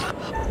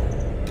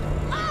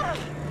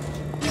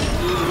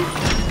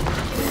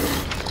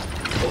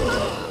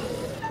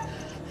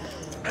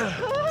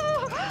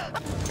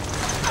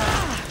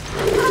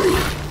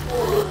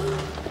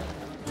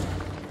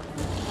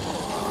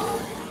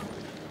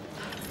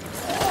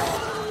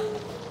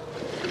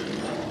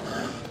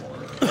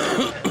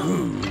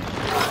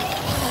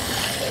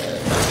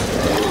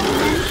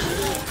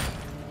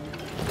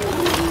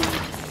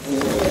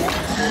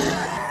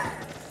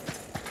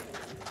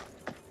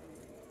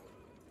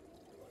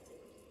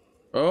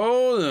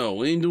 Oh no,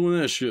 we ain't doing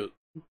that shit.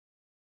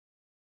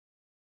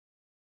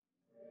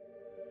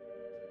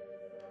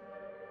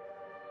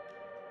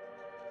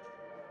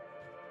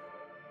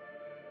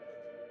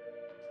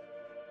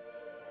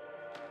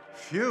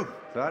 Phew,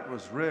 that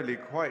was really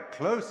quite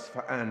close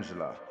for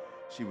Angela.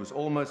 She was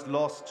almost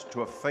lost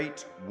to a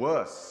fate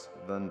worse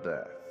than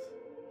death.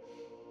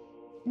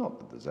 Not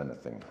that there's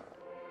anything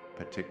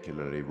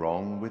particularly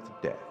wrong with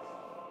death.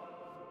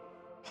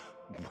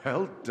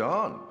 Well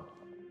done.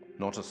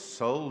 Not a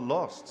soul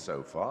lost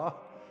so far.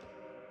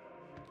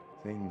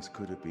 Things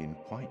could have been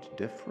quite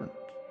different.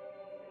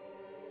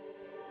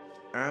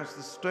 As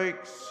the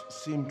stakes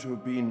seem to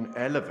have been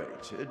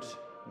elevated,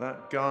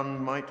 that gun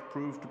might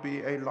prove to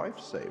be a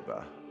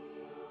lifesaver.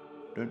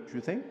 Don't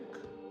you think?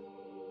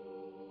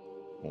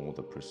 Or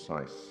the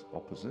precise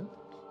opposite?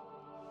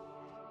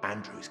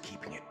 Andrew's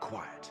keeping it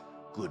quiet.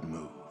 Good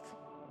move.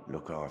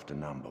 Look after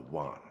number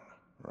one,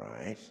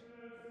 right?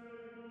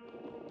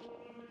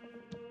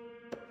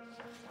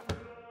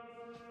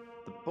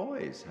 The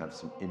boys have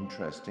some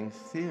interesting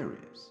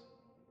theories.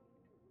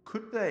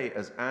 Could they,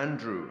 as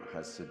Andrew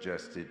has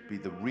suggested, be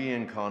the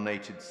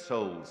reincarnated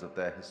souls of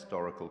their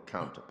historical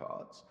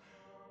counterparts?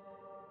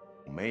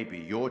 Or maybe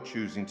you're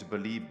choosing to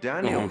believe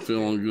Daniel. I'm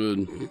feeling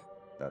good.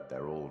 That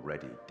they're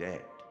already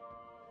dead.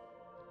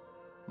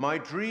 My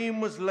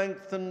dream was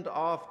lengthened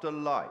after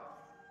life.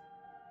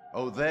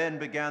 Oh, then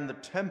began the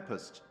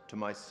tempest to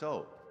my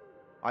soul.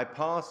 I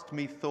passed,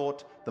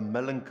 methought, the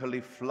melancholy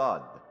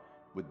flood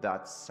with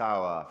that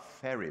sour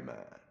ferryman,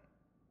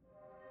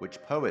 which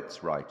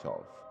poets write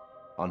of,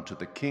 unto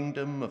the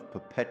kingdom of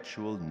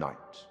perpetual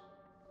night.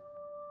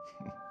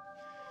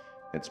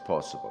 It's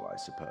possible, I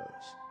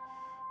suppose.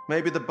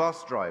 Maybe the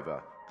bus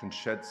driver can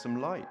shed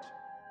some light.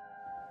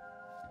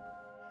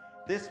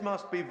 This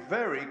must be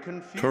very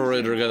confusing.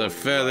 Curator got a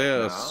fat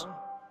ass. Now.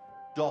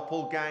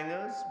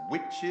 Doppelgangers,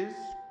 witches,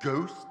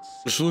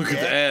 ghosts. Just look at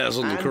the ass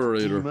on the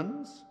curator.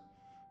 Demons.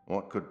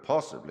 What could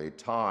possibly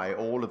tie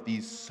all of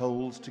these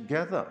souls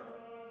together?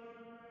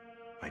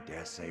 I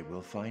dare say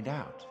we'll find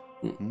out.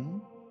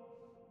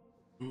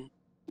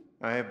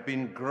 I have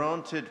been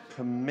granted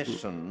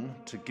permission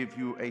to give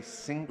you a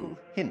single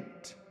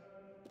hint.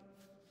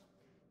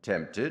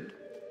 Tempted?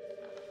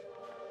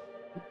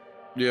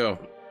 Yeah.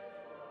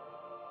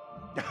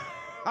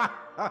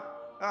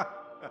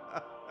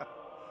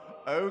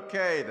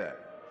 Okay then.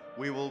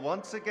 We will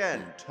once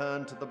again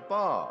turn to the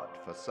bard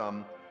for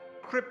some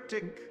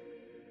cryptic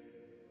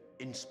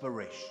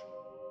inspiration.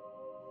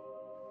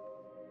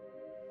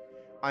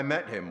 I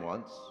met him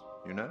once,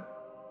 you know.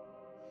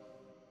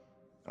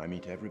 I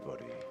meet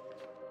everybody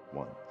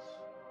once.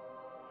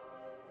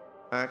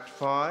 Act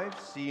 5,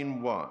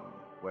 Scene 1,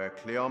 where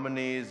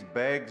Cleomenes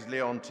begs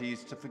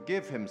Leontes to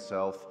forgive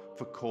himself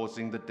for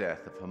causing the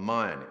death of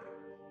Hermione.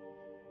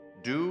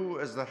 Do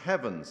as the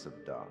heavens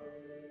have done.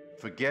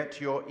 Forget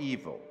your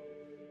evil.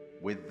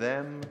 With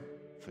them,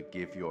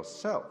 forgive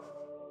yourself.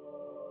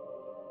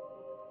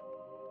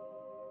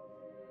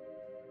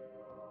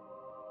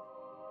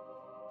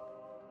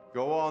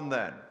 Go on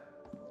then.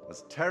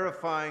 As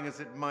terrifying as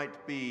it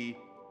might be,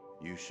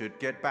 you should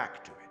get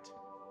back to it.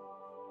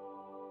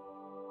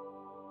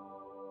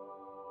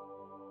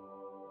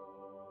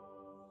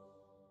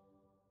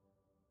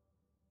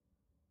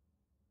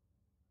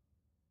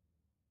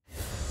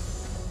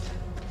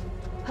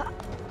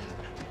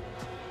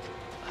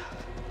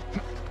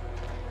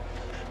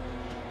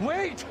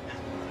 Wait!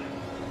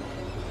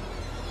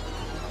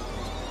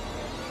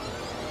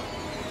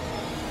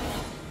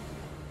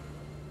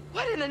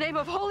 What in the name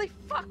of holy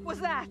fuck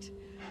was that?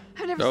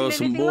 I've never That seen was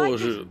some anything like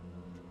it.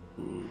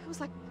 bullshit. It was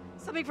like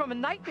something from a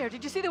nightmare.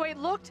 Did you see the way it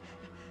looked?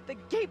 The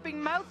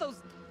gaping mouth,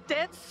 those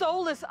dead,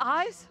 soulless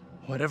eyes?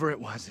 Whatever it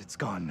was, it's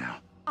gone now.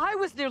 I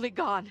was nearly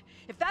gone.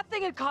 If that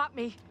thing had caught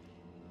me,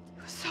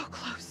 it was so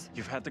close.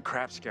 You've had the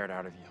crap scared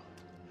out of you.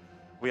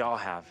 We all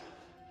have.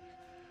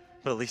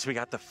 But at least we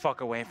got the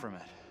fuck away from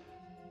it.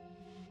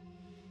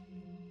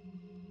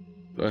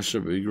 That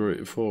should be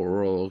great for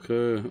we're all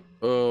okay. I'm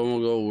gonna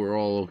go, we're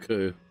all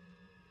okay.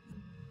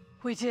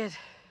 We did.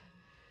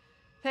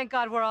 Thank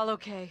God we're all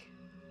okay.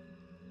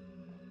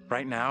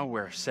 Right now,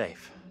 we're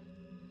safe.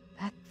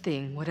 That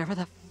thing, whatever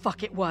the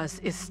fuck it was,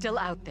 is still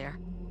out there.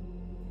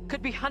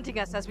 Could be hunting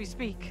us as we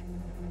speak.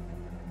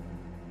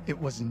 It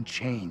was in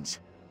chains.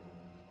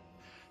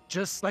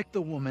 Just like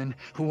the woman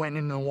who went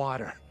in the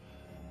water.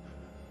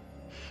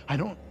 I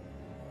don't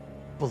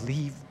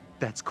believe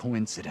that's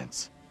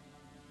coincidence.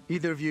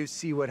 Either of you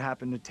see what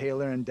happened to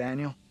Taylor and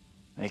Daniel?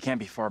 They can't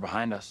be far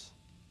behind us.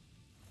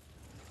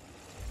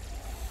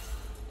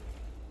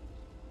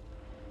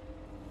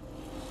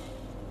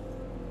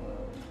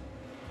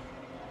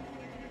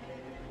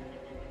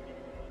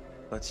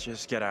 Let's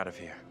just get out of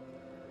here.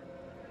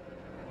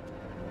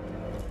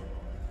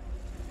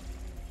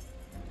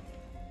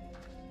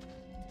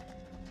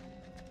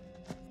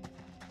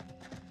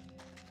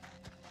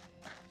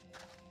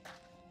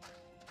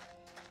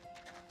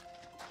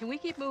 Can we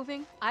keep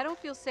moving? I don't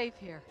feel safe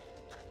here.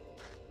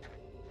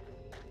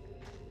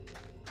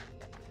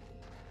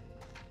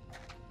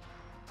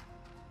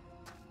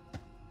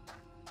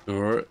 All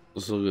right,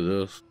 let's look at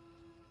this.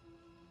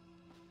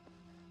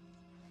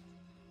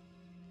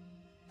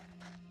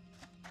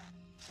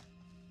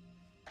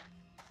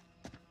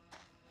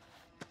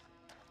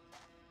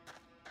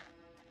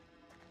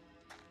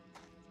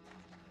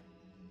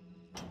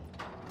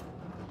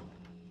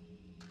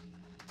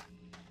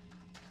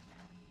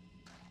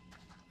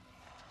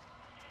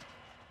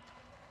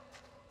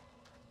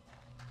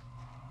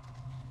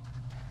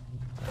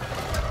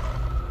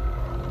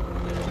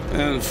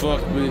 And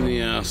fuck me in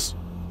the ass.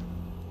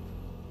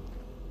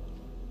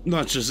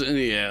 Not just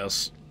any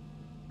ass.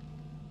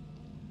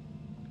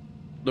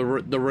 The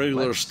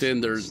regular Let's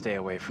standard stay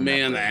away from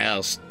man that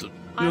ass. You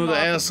know, the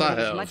ass I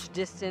have. Much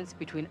distance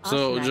between us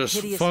So and just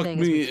that hideous fuck thing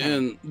as we me can.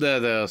 in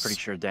that ass. Pretty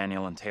sure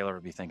Daniel and Taylor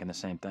would be thinking the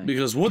same thing.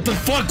 Because what the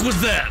fuck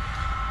was that?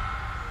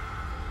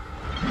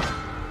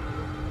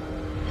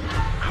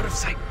 Out of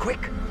sight,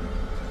 quick!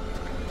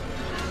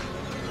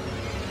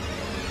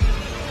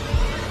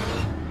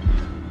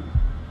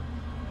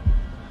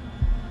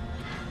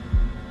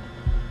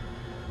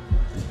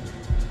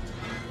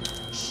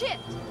 Shit!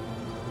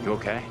 You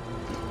okay?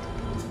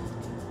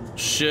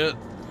 Shit.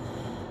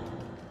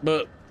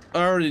 But I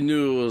already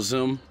knew it was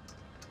him.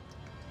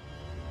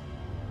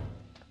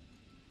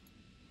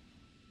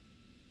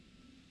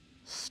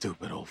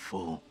 Stupid old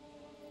fool.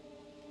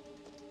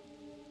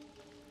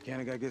 Can't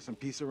I gotta get some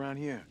peace around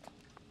here?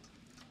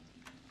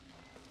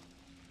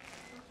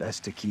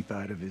 Best to keep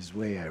out of his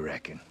way, I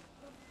reckon.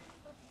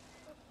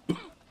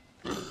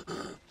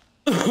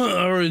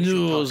 I already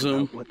knew it Talk was him.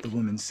 about what the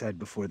woman said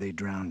before they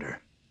drowned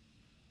her.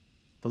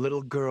 The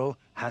little girl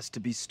has to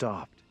be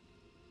stopped.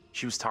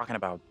 She was talking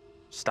about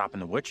stopping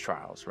the witch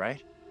trials,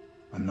 right?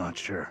 I'm not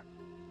sure.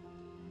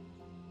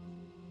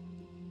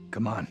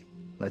 Come on,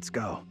 let's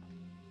go.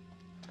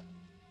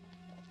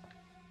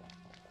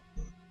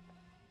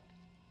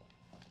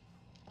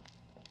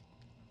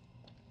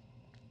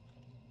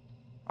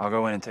 I'll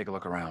go in and take a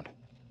look around.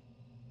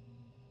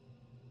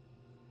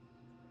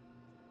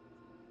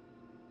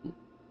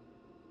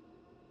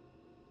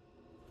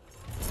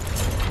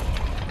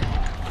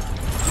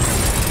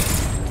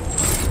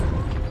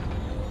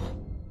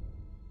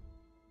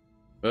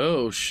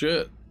 Oh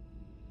shit.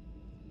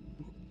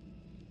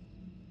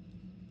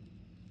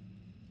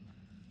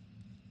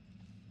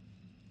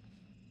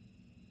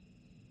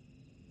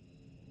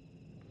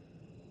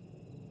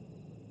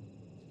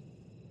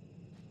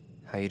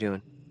 How you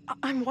doing?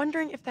 I'm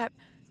wondering if that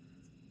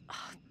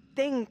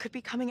thing could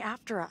be coming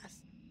after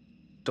us.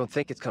 Don't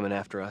think it's coming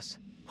after us.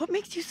 What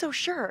makes you so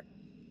sure?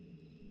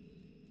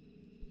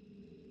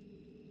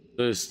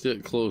 They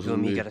stick close You to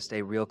and me me. gotta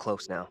stay real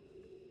close now.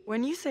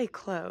 When you say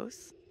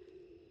close,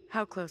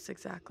 how close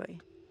exactly?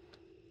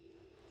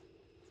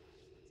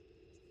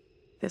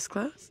 This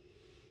close?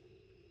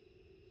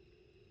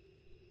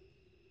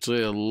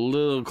 Say a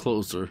little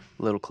closer.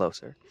 A little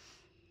closer.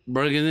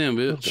 Bring it in, A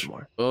little bitch. bit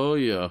more. Oh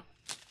yeah.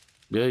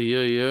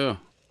 Yeah.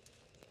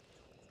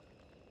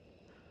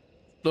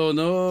 Oh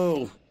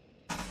no.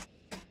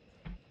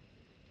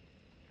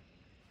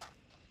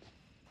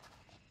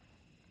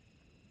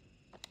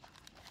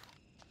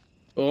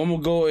 Oh, I'm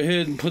gonna go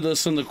ahead and put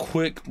us on a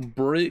quick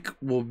break.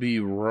 We'll be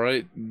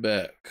right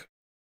back.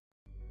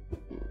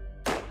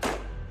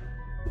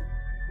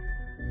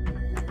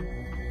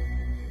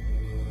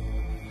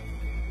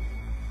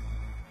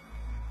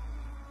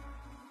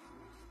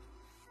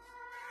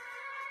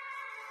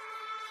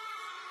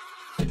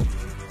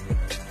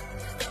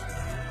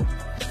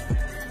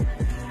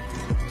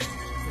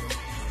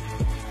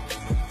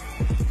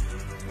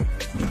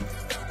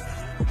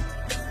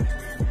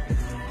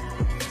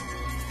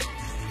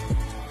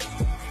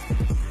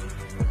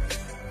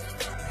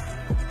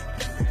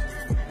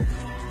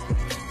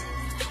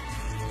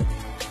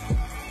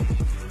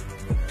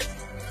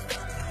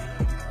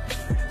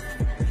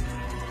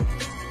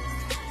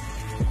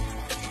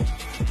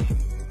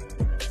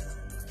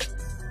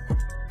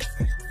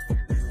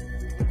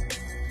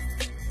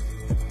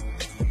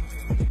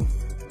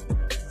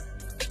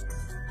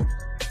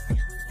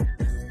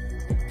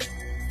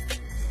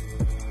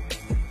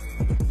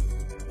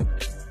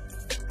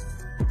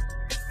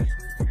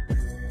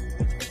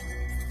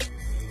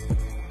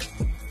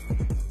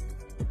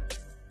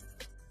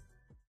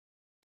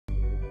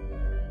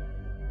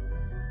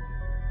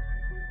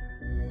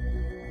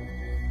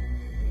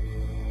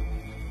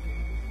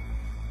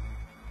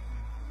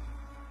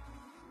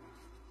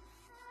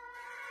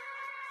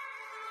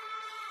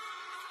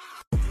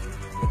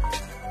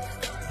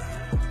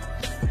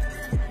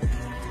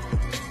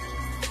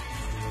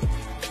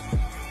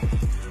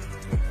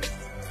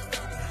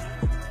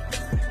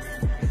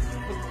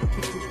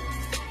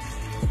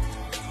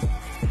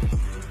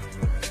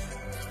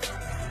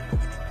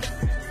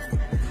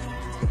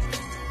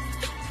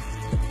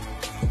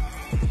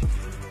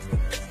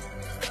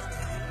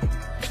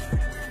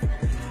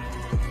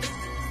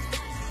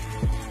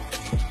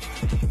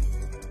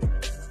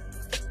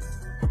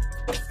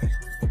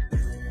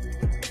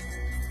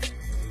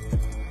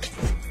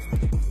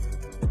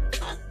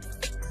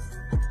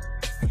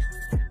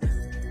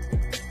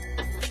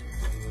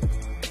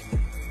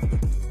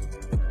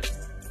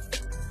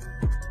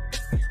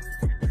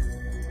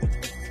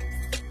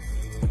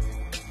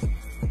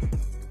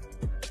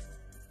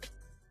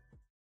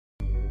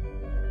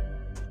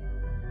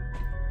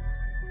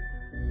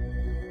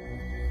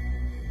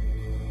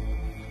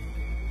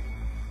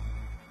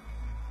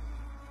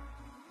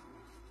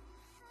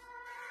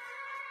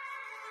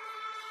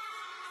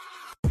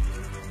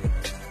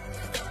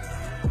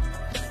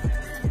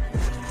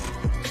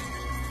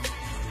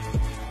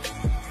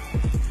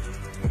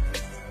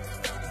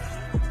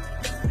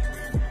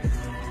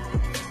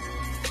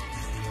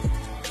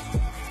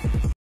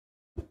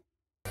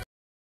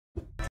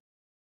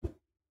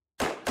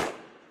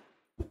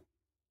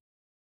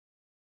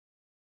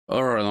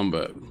 Alright, I'm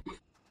back.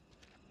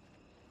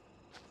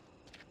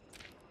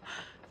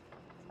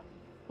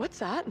 What's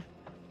that?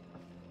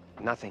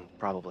 Nothing,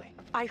 probably.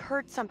 I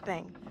heard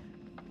something.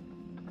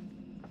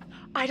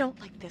 I don't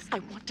like this. I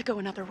want to go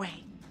another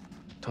way.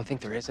 Don't think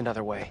there is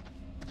another way.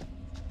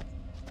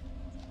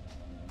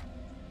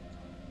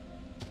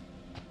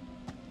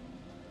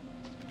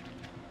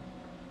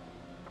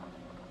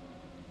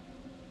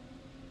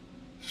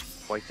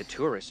 Quite the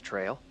tourist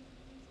trail.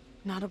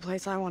 Not a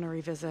place I want to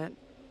revisit.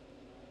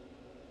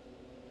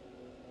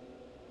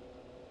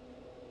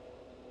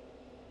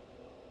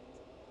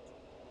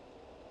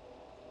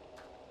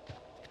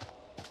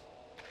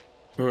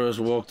 Alright, let's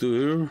walk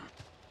through here.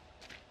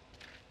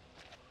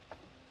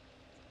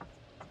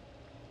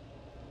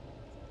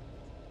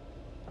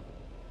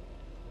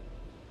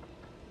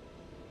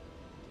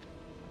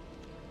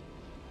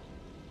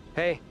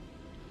 Hey,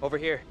 over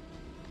here.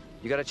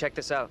 You gotta check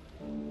this out.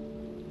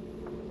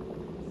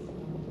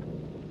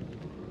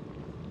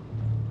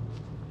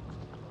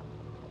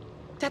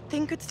 That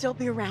thing could still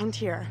be around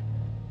here.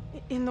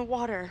 In the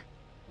water.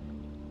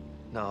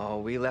 No,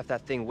 we left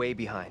that thing way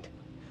behind.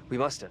 We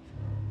must have.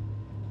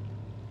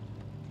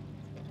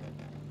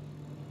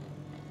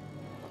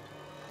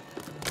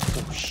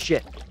 Oh,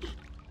 shit.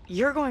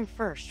 You're going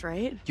first,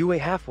 right? You weigh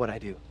half what I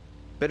do.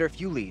 Better if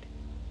you lead.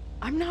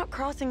 I'm not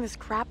crossing this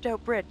crapped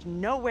out bridge.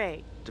 No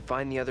way. To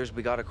find the others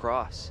we gotta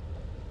cross.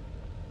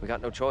 We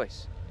got no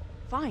choice.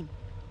 Fine.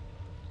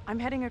 I'm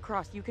heading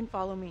across. You can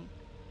follow me.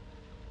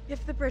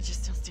 If the bridge is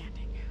still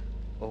standing.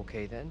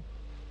 Okay, then.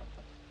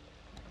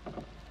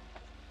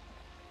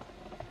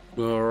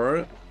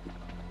 Alright.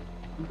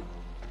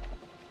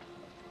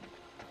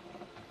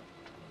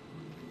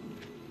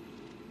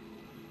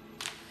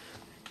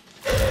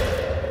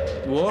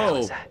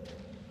 Whoa.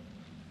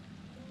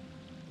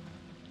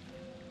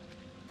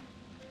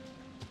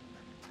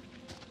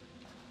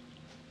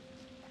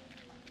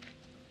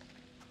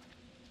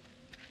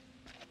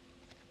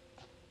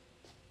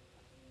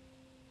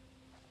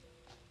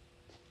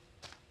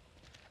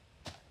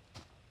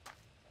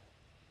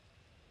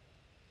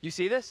 You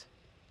see this?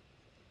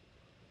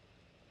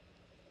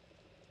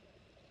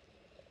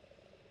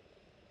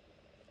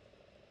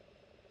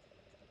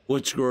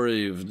 Which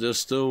grave? This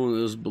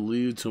stone is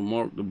believed to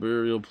mark the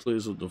burial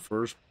place of the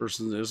first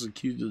person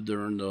executed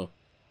during the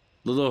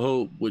Little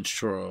Hope witch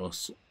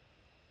trials.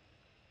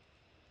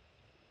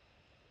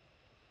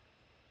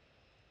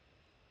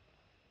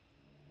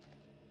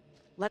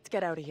 Let's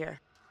get out of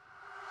here.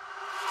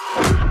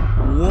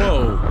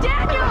 Whoa!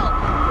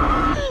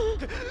 Daniel!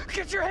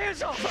 Get your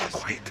hands off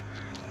us! Quiet.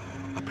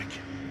 I beg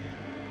you.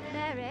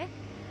 Mary?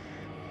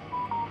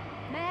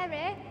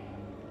 Mary?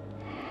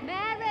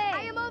 Mary!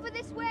 I am over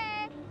this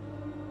way.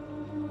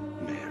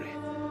 Mary.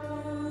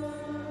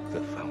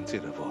 The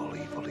fountain of all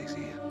evil is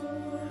here.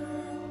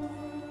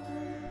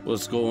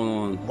 What's going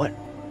on?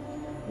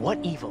 What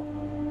evil?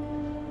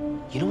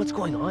 You know what's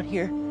going on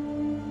here?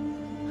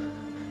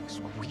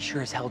 We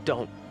sure as hell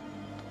don't.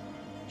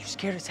 You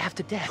scared us half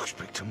to death. You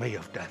speak to me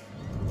of death.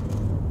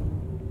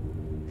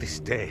 This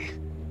day,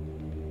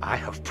 I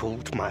have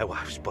pulled my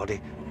wife's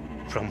body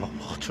from a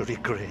watery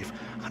grave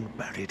and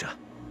buried her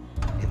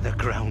in the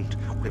ground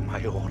with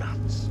my own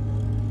hands.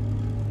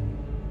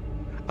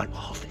 And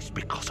all this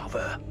because of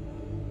her.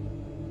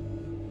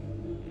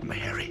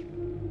 Mary.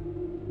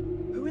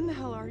 Who in the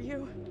hell are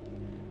you?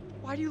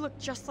 Why do you look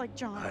just like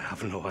John? I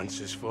have no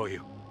answers for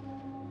you.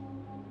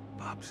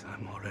 Perhaps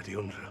I'm already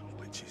under a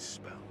witch's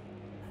spell.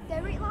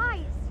 There it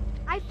lies.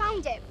 I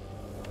found it.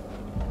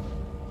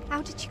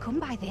 How did you come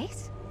by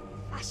this?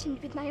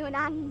 Fashioned with my own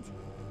hand.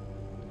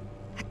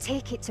 I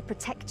take it to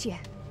protect you.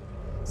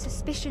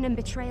 Suspicion and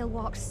betrayal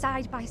walk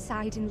side by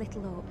side in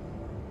Little Hope.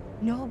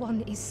 No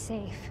one is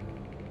safe.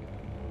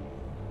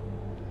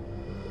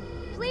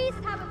 Please,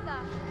 Tabitha,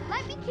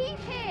 let me keep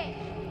here.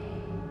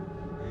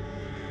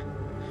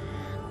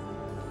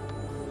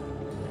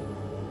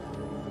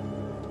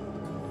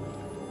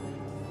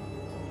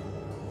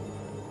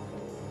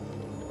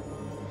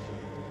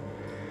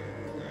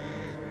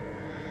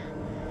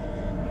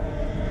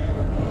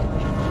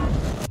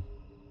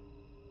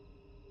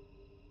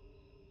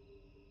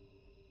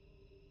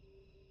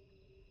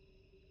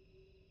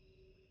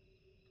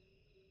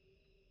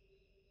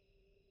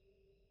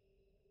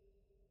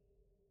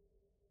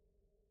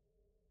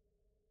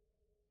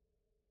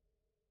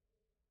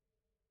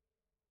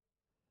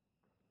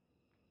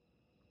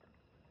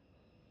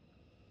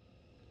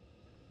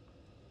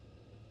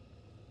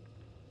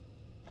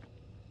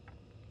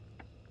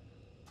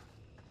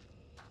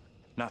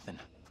 Nothing.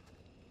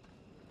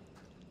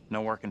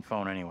 No working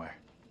phone anywhere.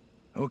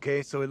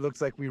 Okay, so it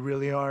looks like we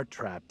really are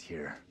trapped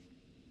here.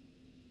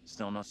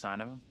 Still no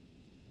sign of him?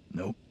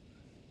 Nope.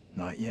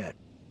 Not yet.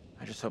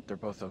 I just hope they're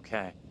both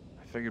okay.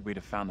 I figured we'd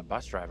have found the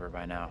bus driver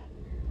by now.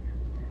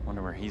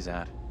 Wonder where he's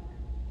at.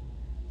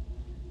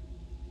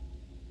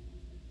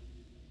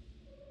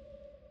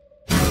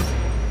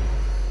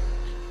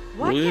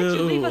 Why can't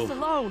you leave us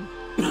alone?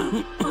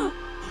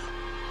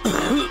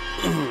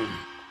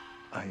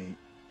 I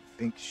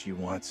think she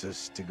wants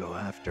us to go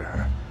after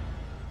her.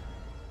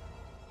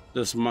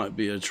 This might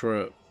be a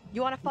trap.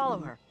 You want to follow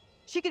her?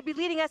 She could be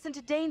leading us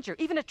into danger,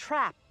 even a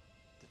trap.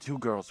 The two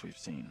girls we've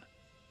seen.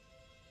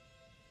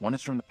 One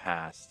is from the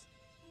past.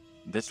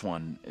 This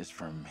one is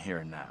from here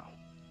and now.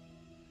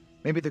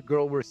 Maybe the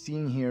girl we're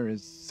seeing here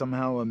is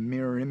somehow a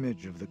mirror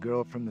image of the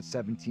girl from the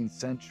 17th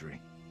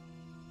century.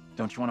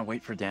 Don't you want to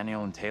wait for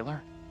Daniel and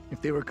Taylor?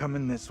 If they were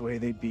coming this way,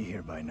 they'd be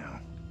here by now.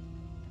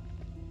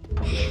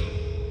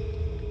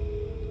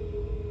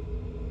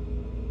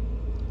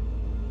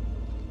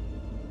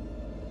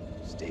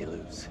 Stay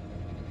loose.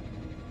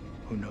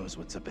 Who knows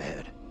what's up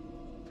ahead?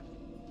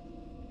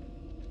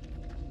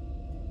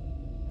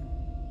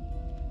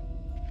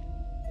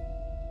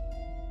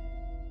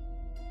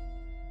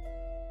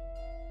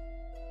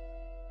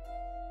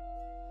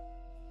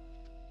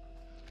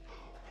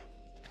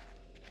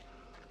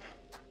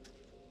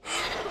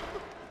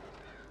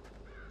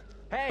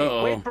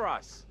 Hey, wait for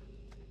us!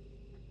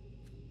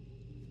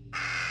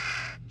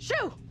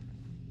 Shoo!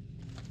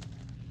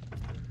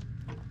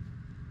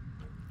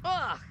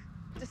 Ugh,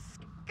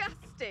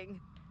 disgusting.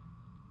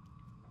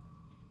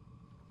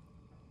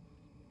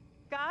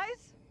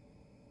 Guys?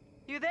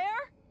 You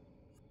there?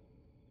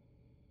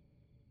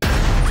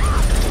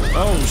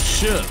 Oh,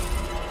 shit.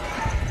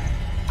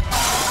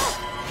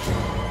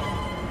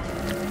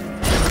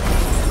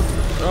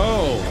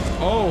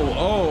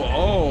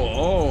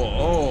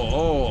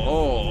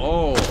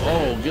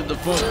 Oh, get the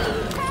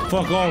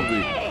fuck off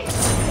me.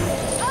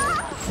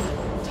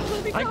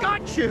 I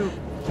got you!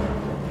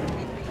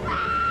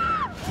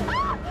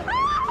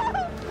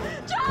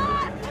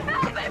 John!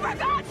 Help me, for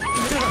God's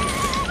sake!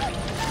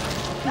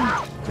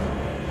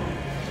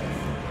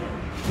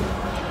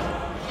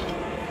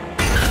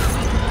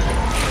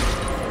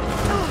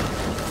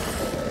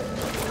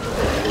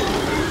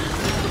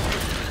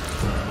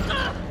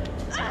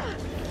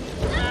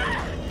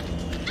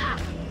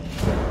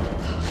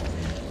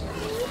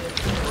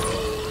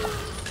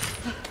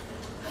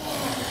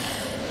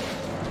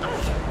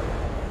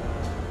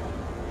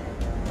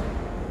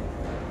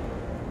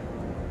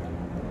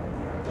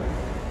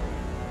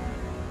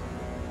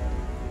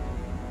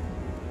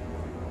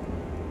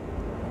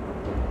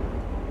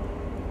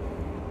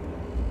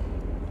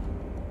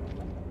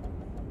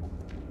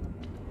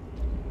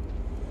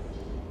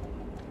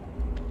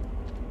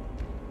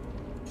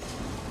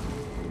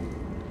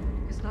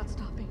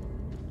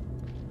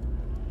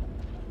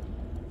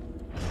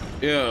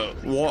 Yeah,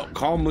 walk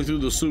calmly through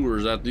the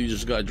sewers after you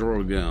just got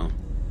drugged down.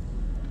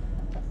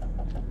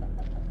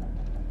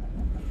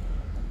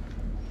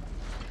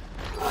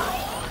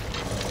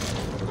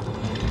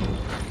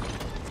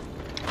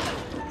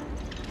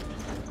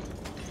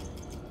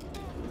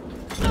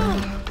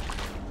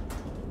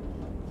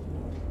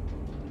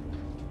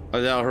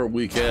 I doubt her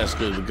weak ass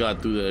could have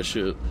got through that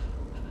shit.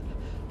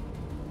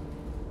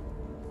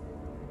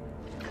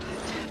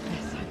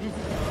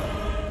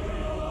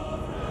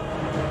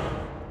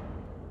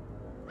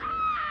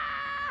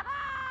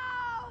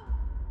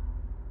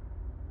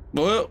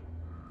 Well,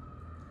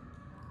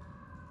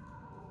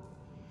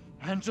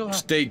 Angela.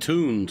 Stay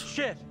tuned.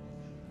 Shit.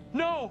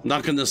 No.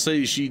 Not gonna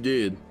say she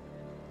did.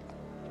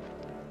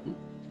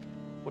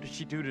 What did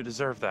she do to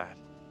deserve that?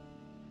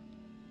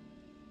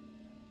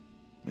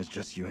 It's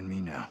just you and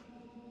me now.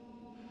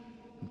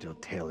 Until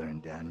Taylor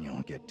and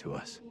Daniel get to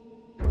us.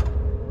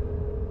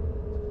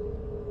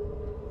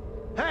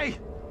 Hey!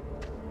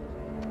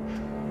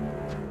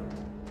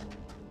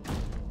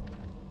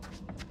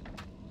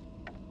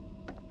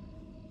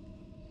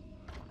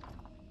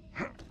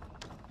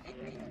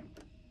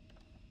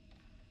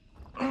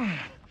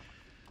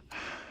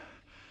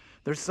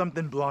 There's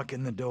something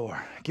blocking the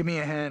door. Give me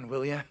a hand,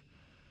 will ya?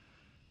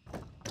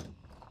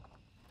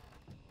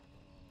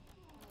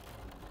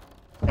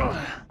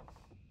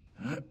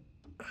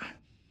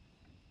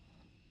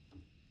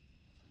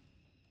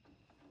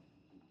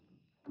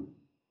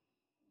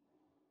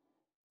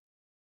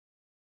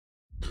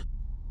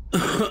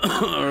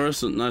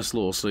 That's a nice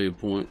little save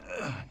point.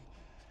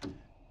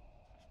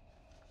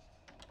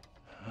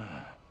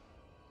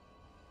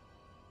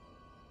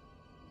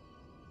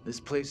 This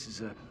place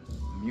is a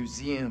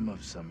museum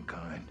of some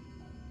kind.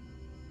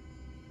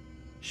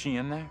 She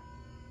in there?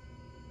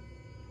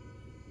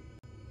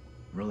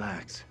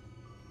 Relax.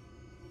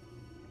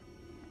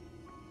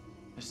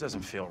 This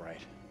doesn't feel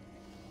right.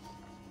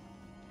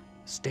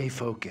 Stay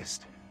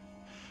focused.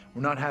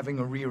 We're not having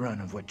a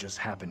rerun of what just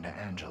happened to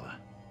Angela.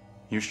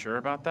 You sure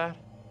about that?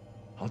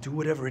 I'll do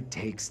whatever it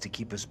takes to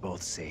keep us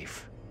both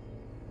safe.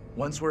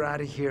 Once we're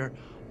out of here,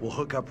 we'll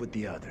hook up with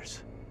the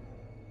others.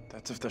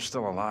 That's if they're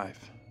still alive.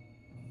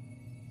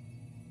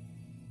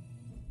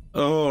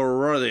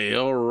 Alrighty.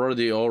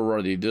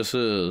 This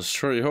is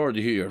Trey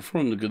Hardy here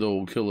from the Good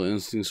Old Killer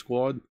Instinct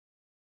Squad.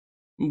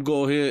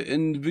 Go ahead and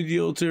end the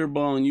video to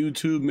everybody on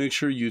YouTube. Make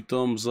sure you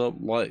thumbs up,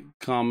 like,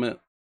 comment,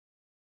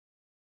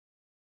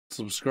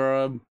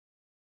 subscribe.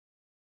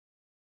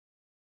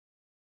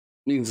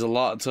 Means a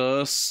lot to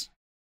us.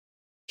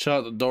 Shout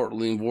out to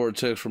Darkling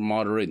Vortex for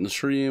moderating the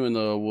stream, and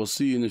we'll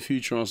see you in the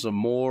future on some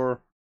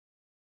more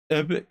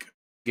epic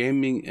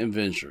gaming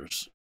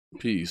adventures.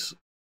 Peace.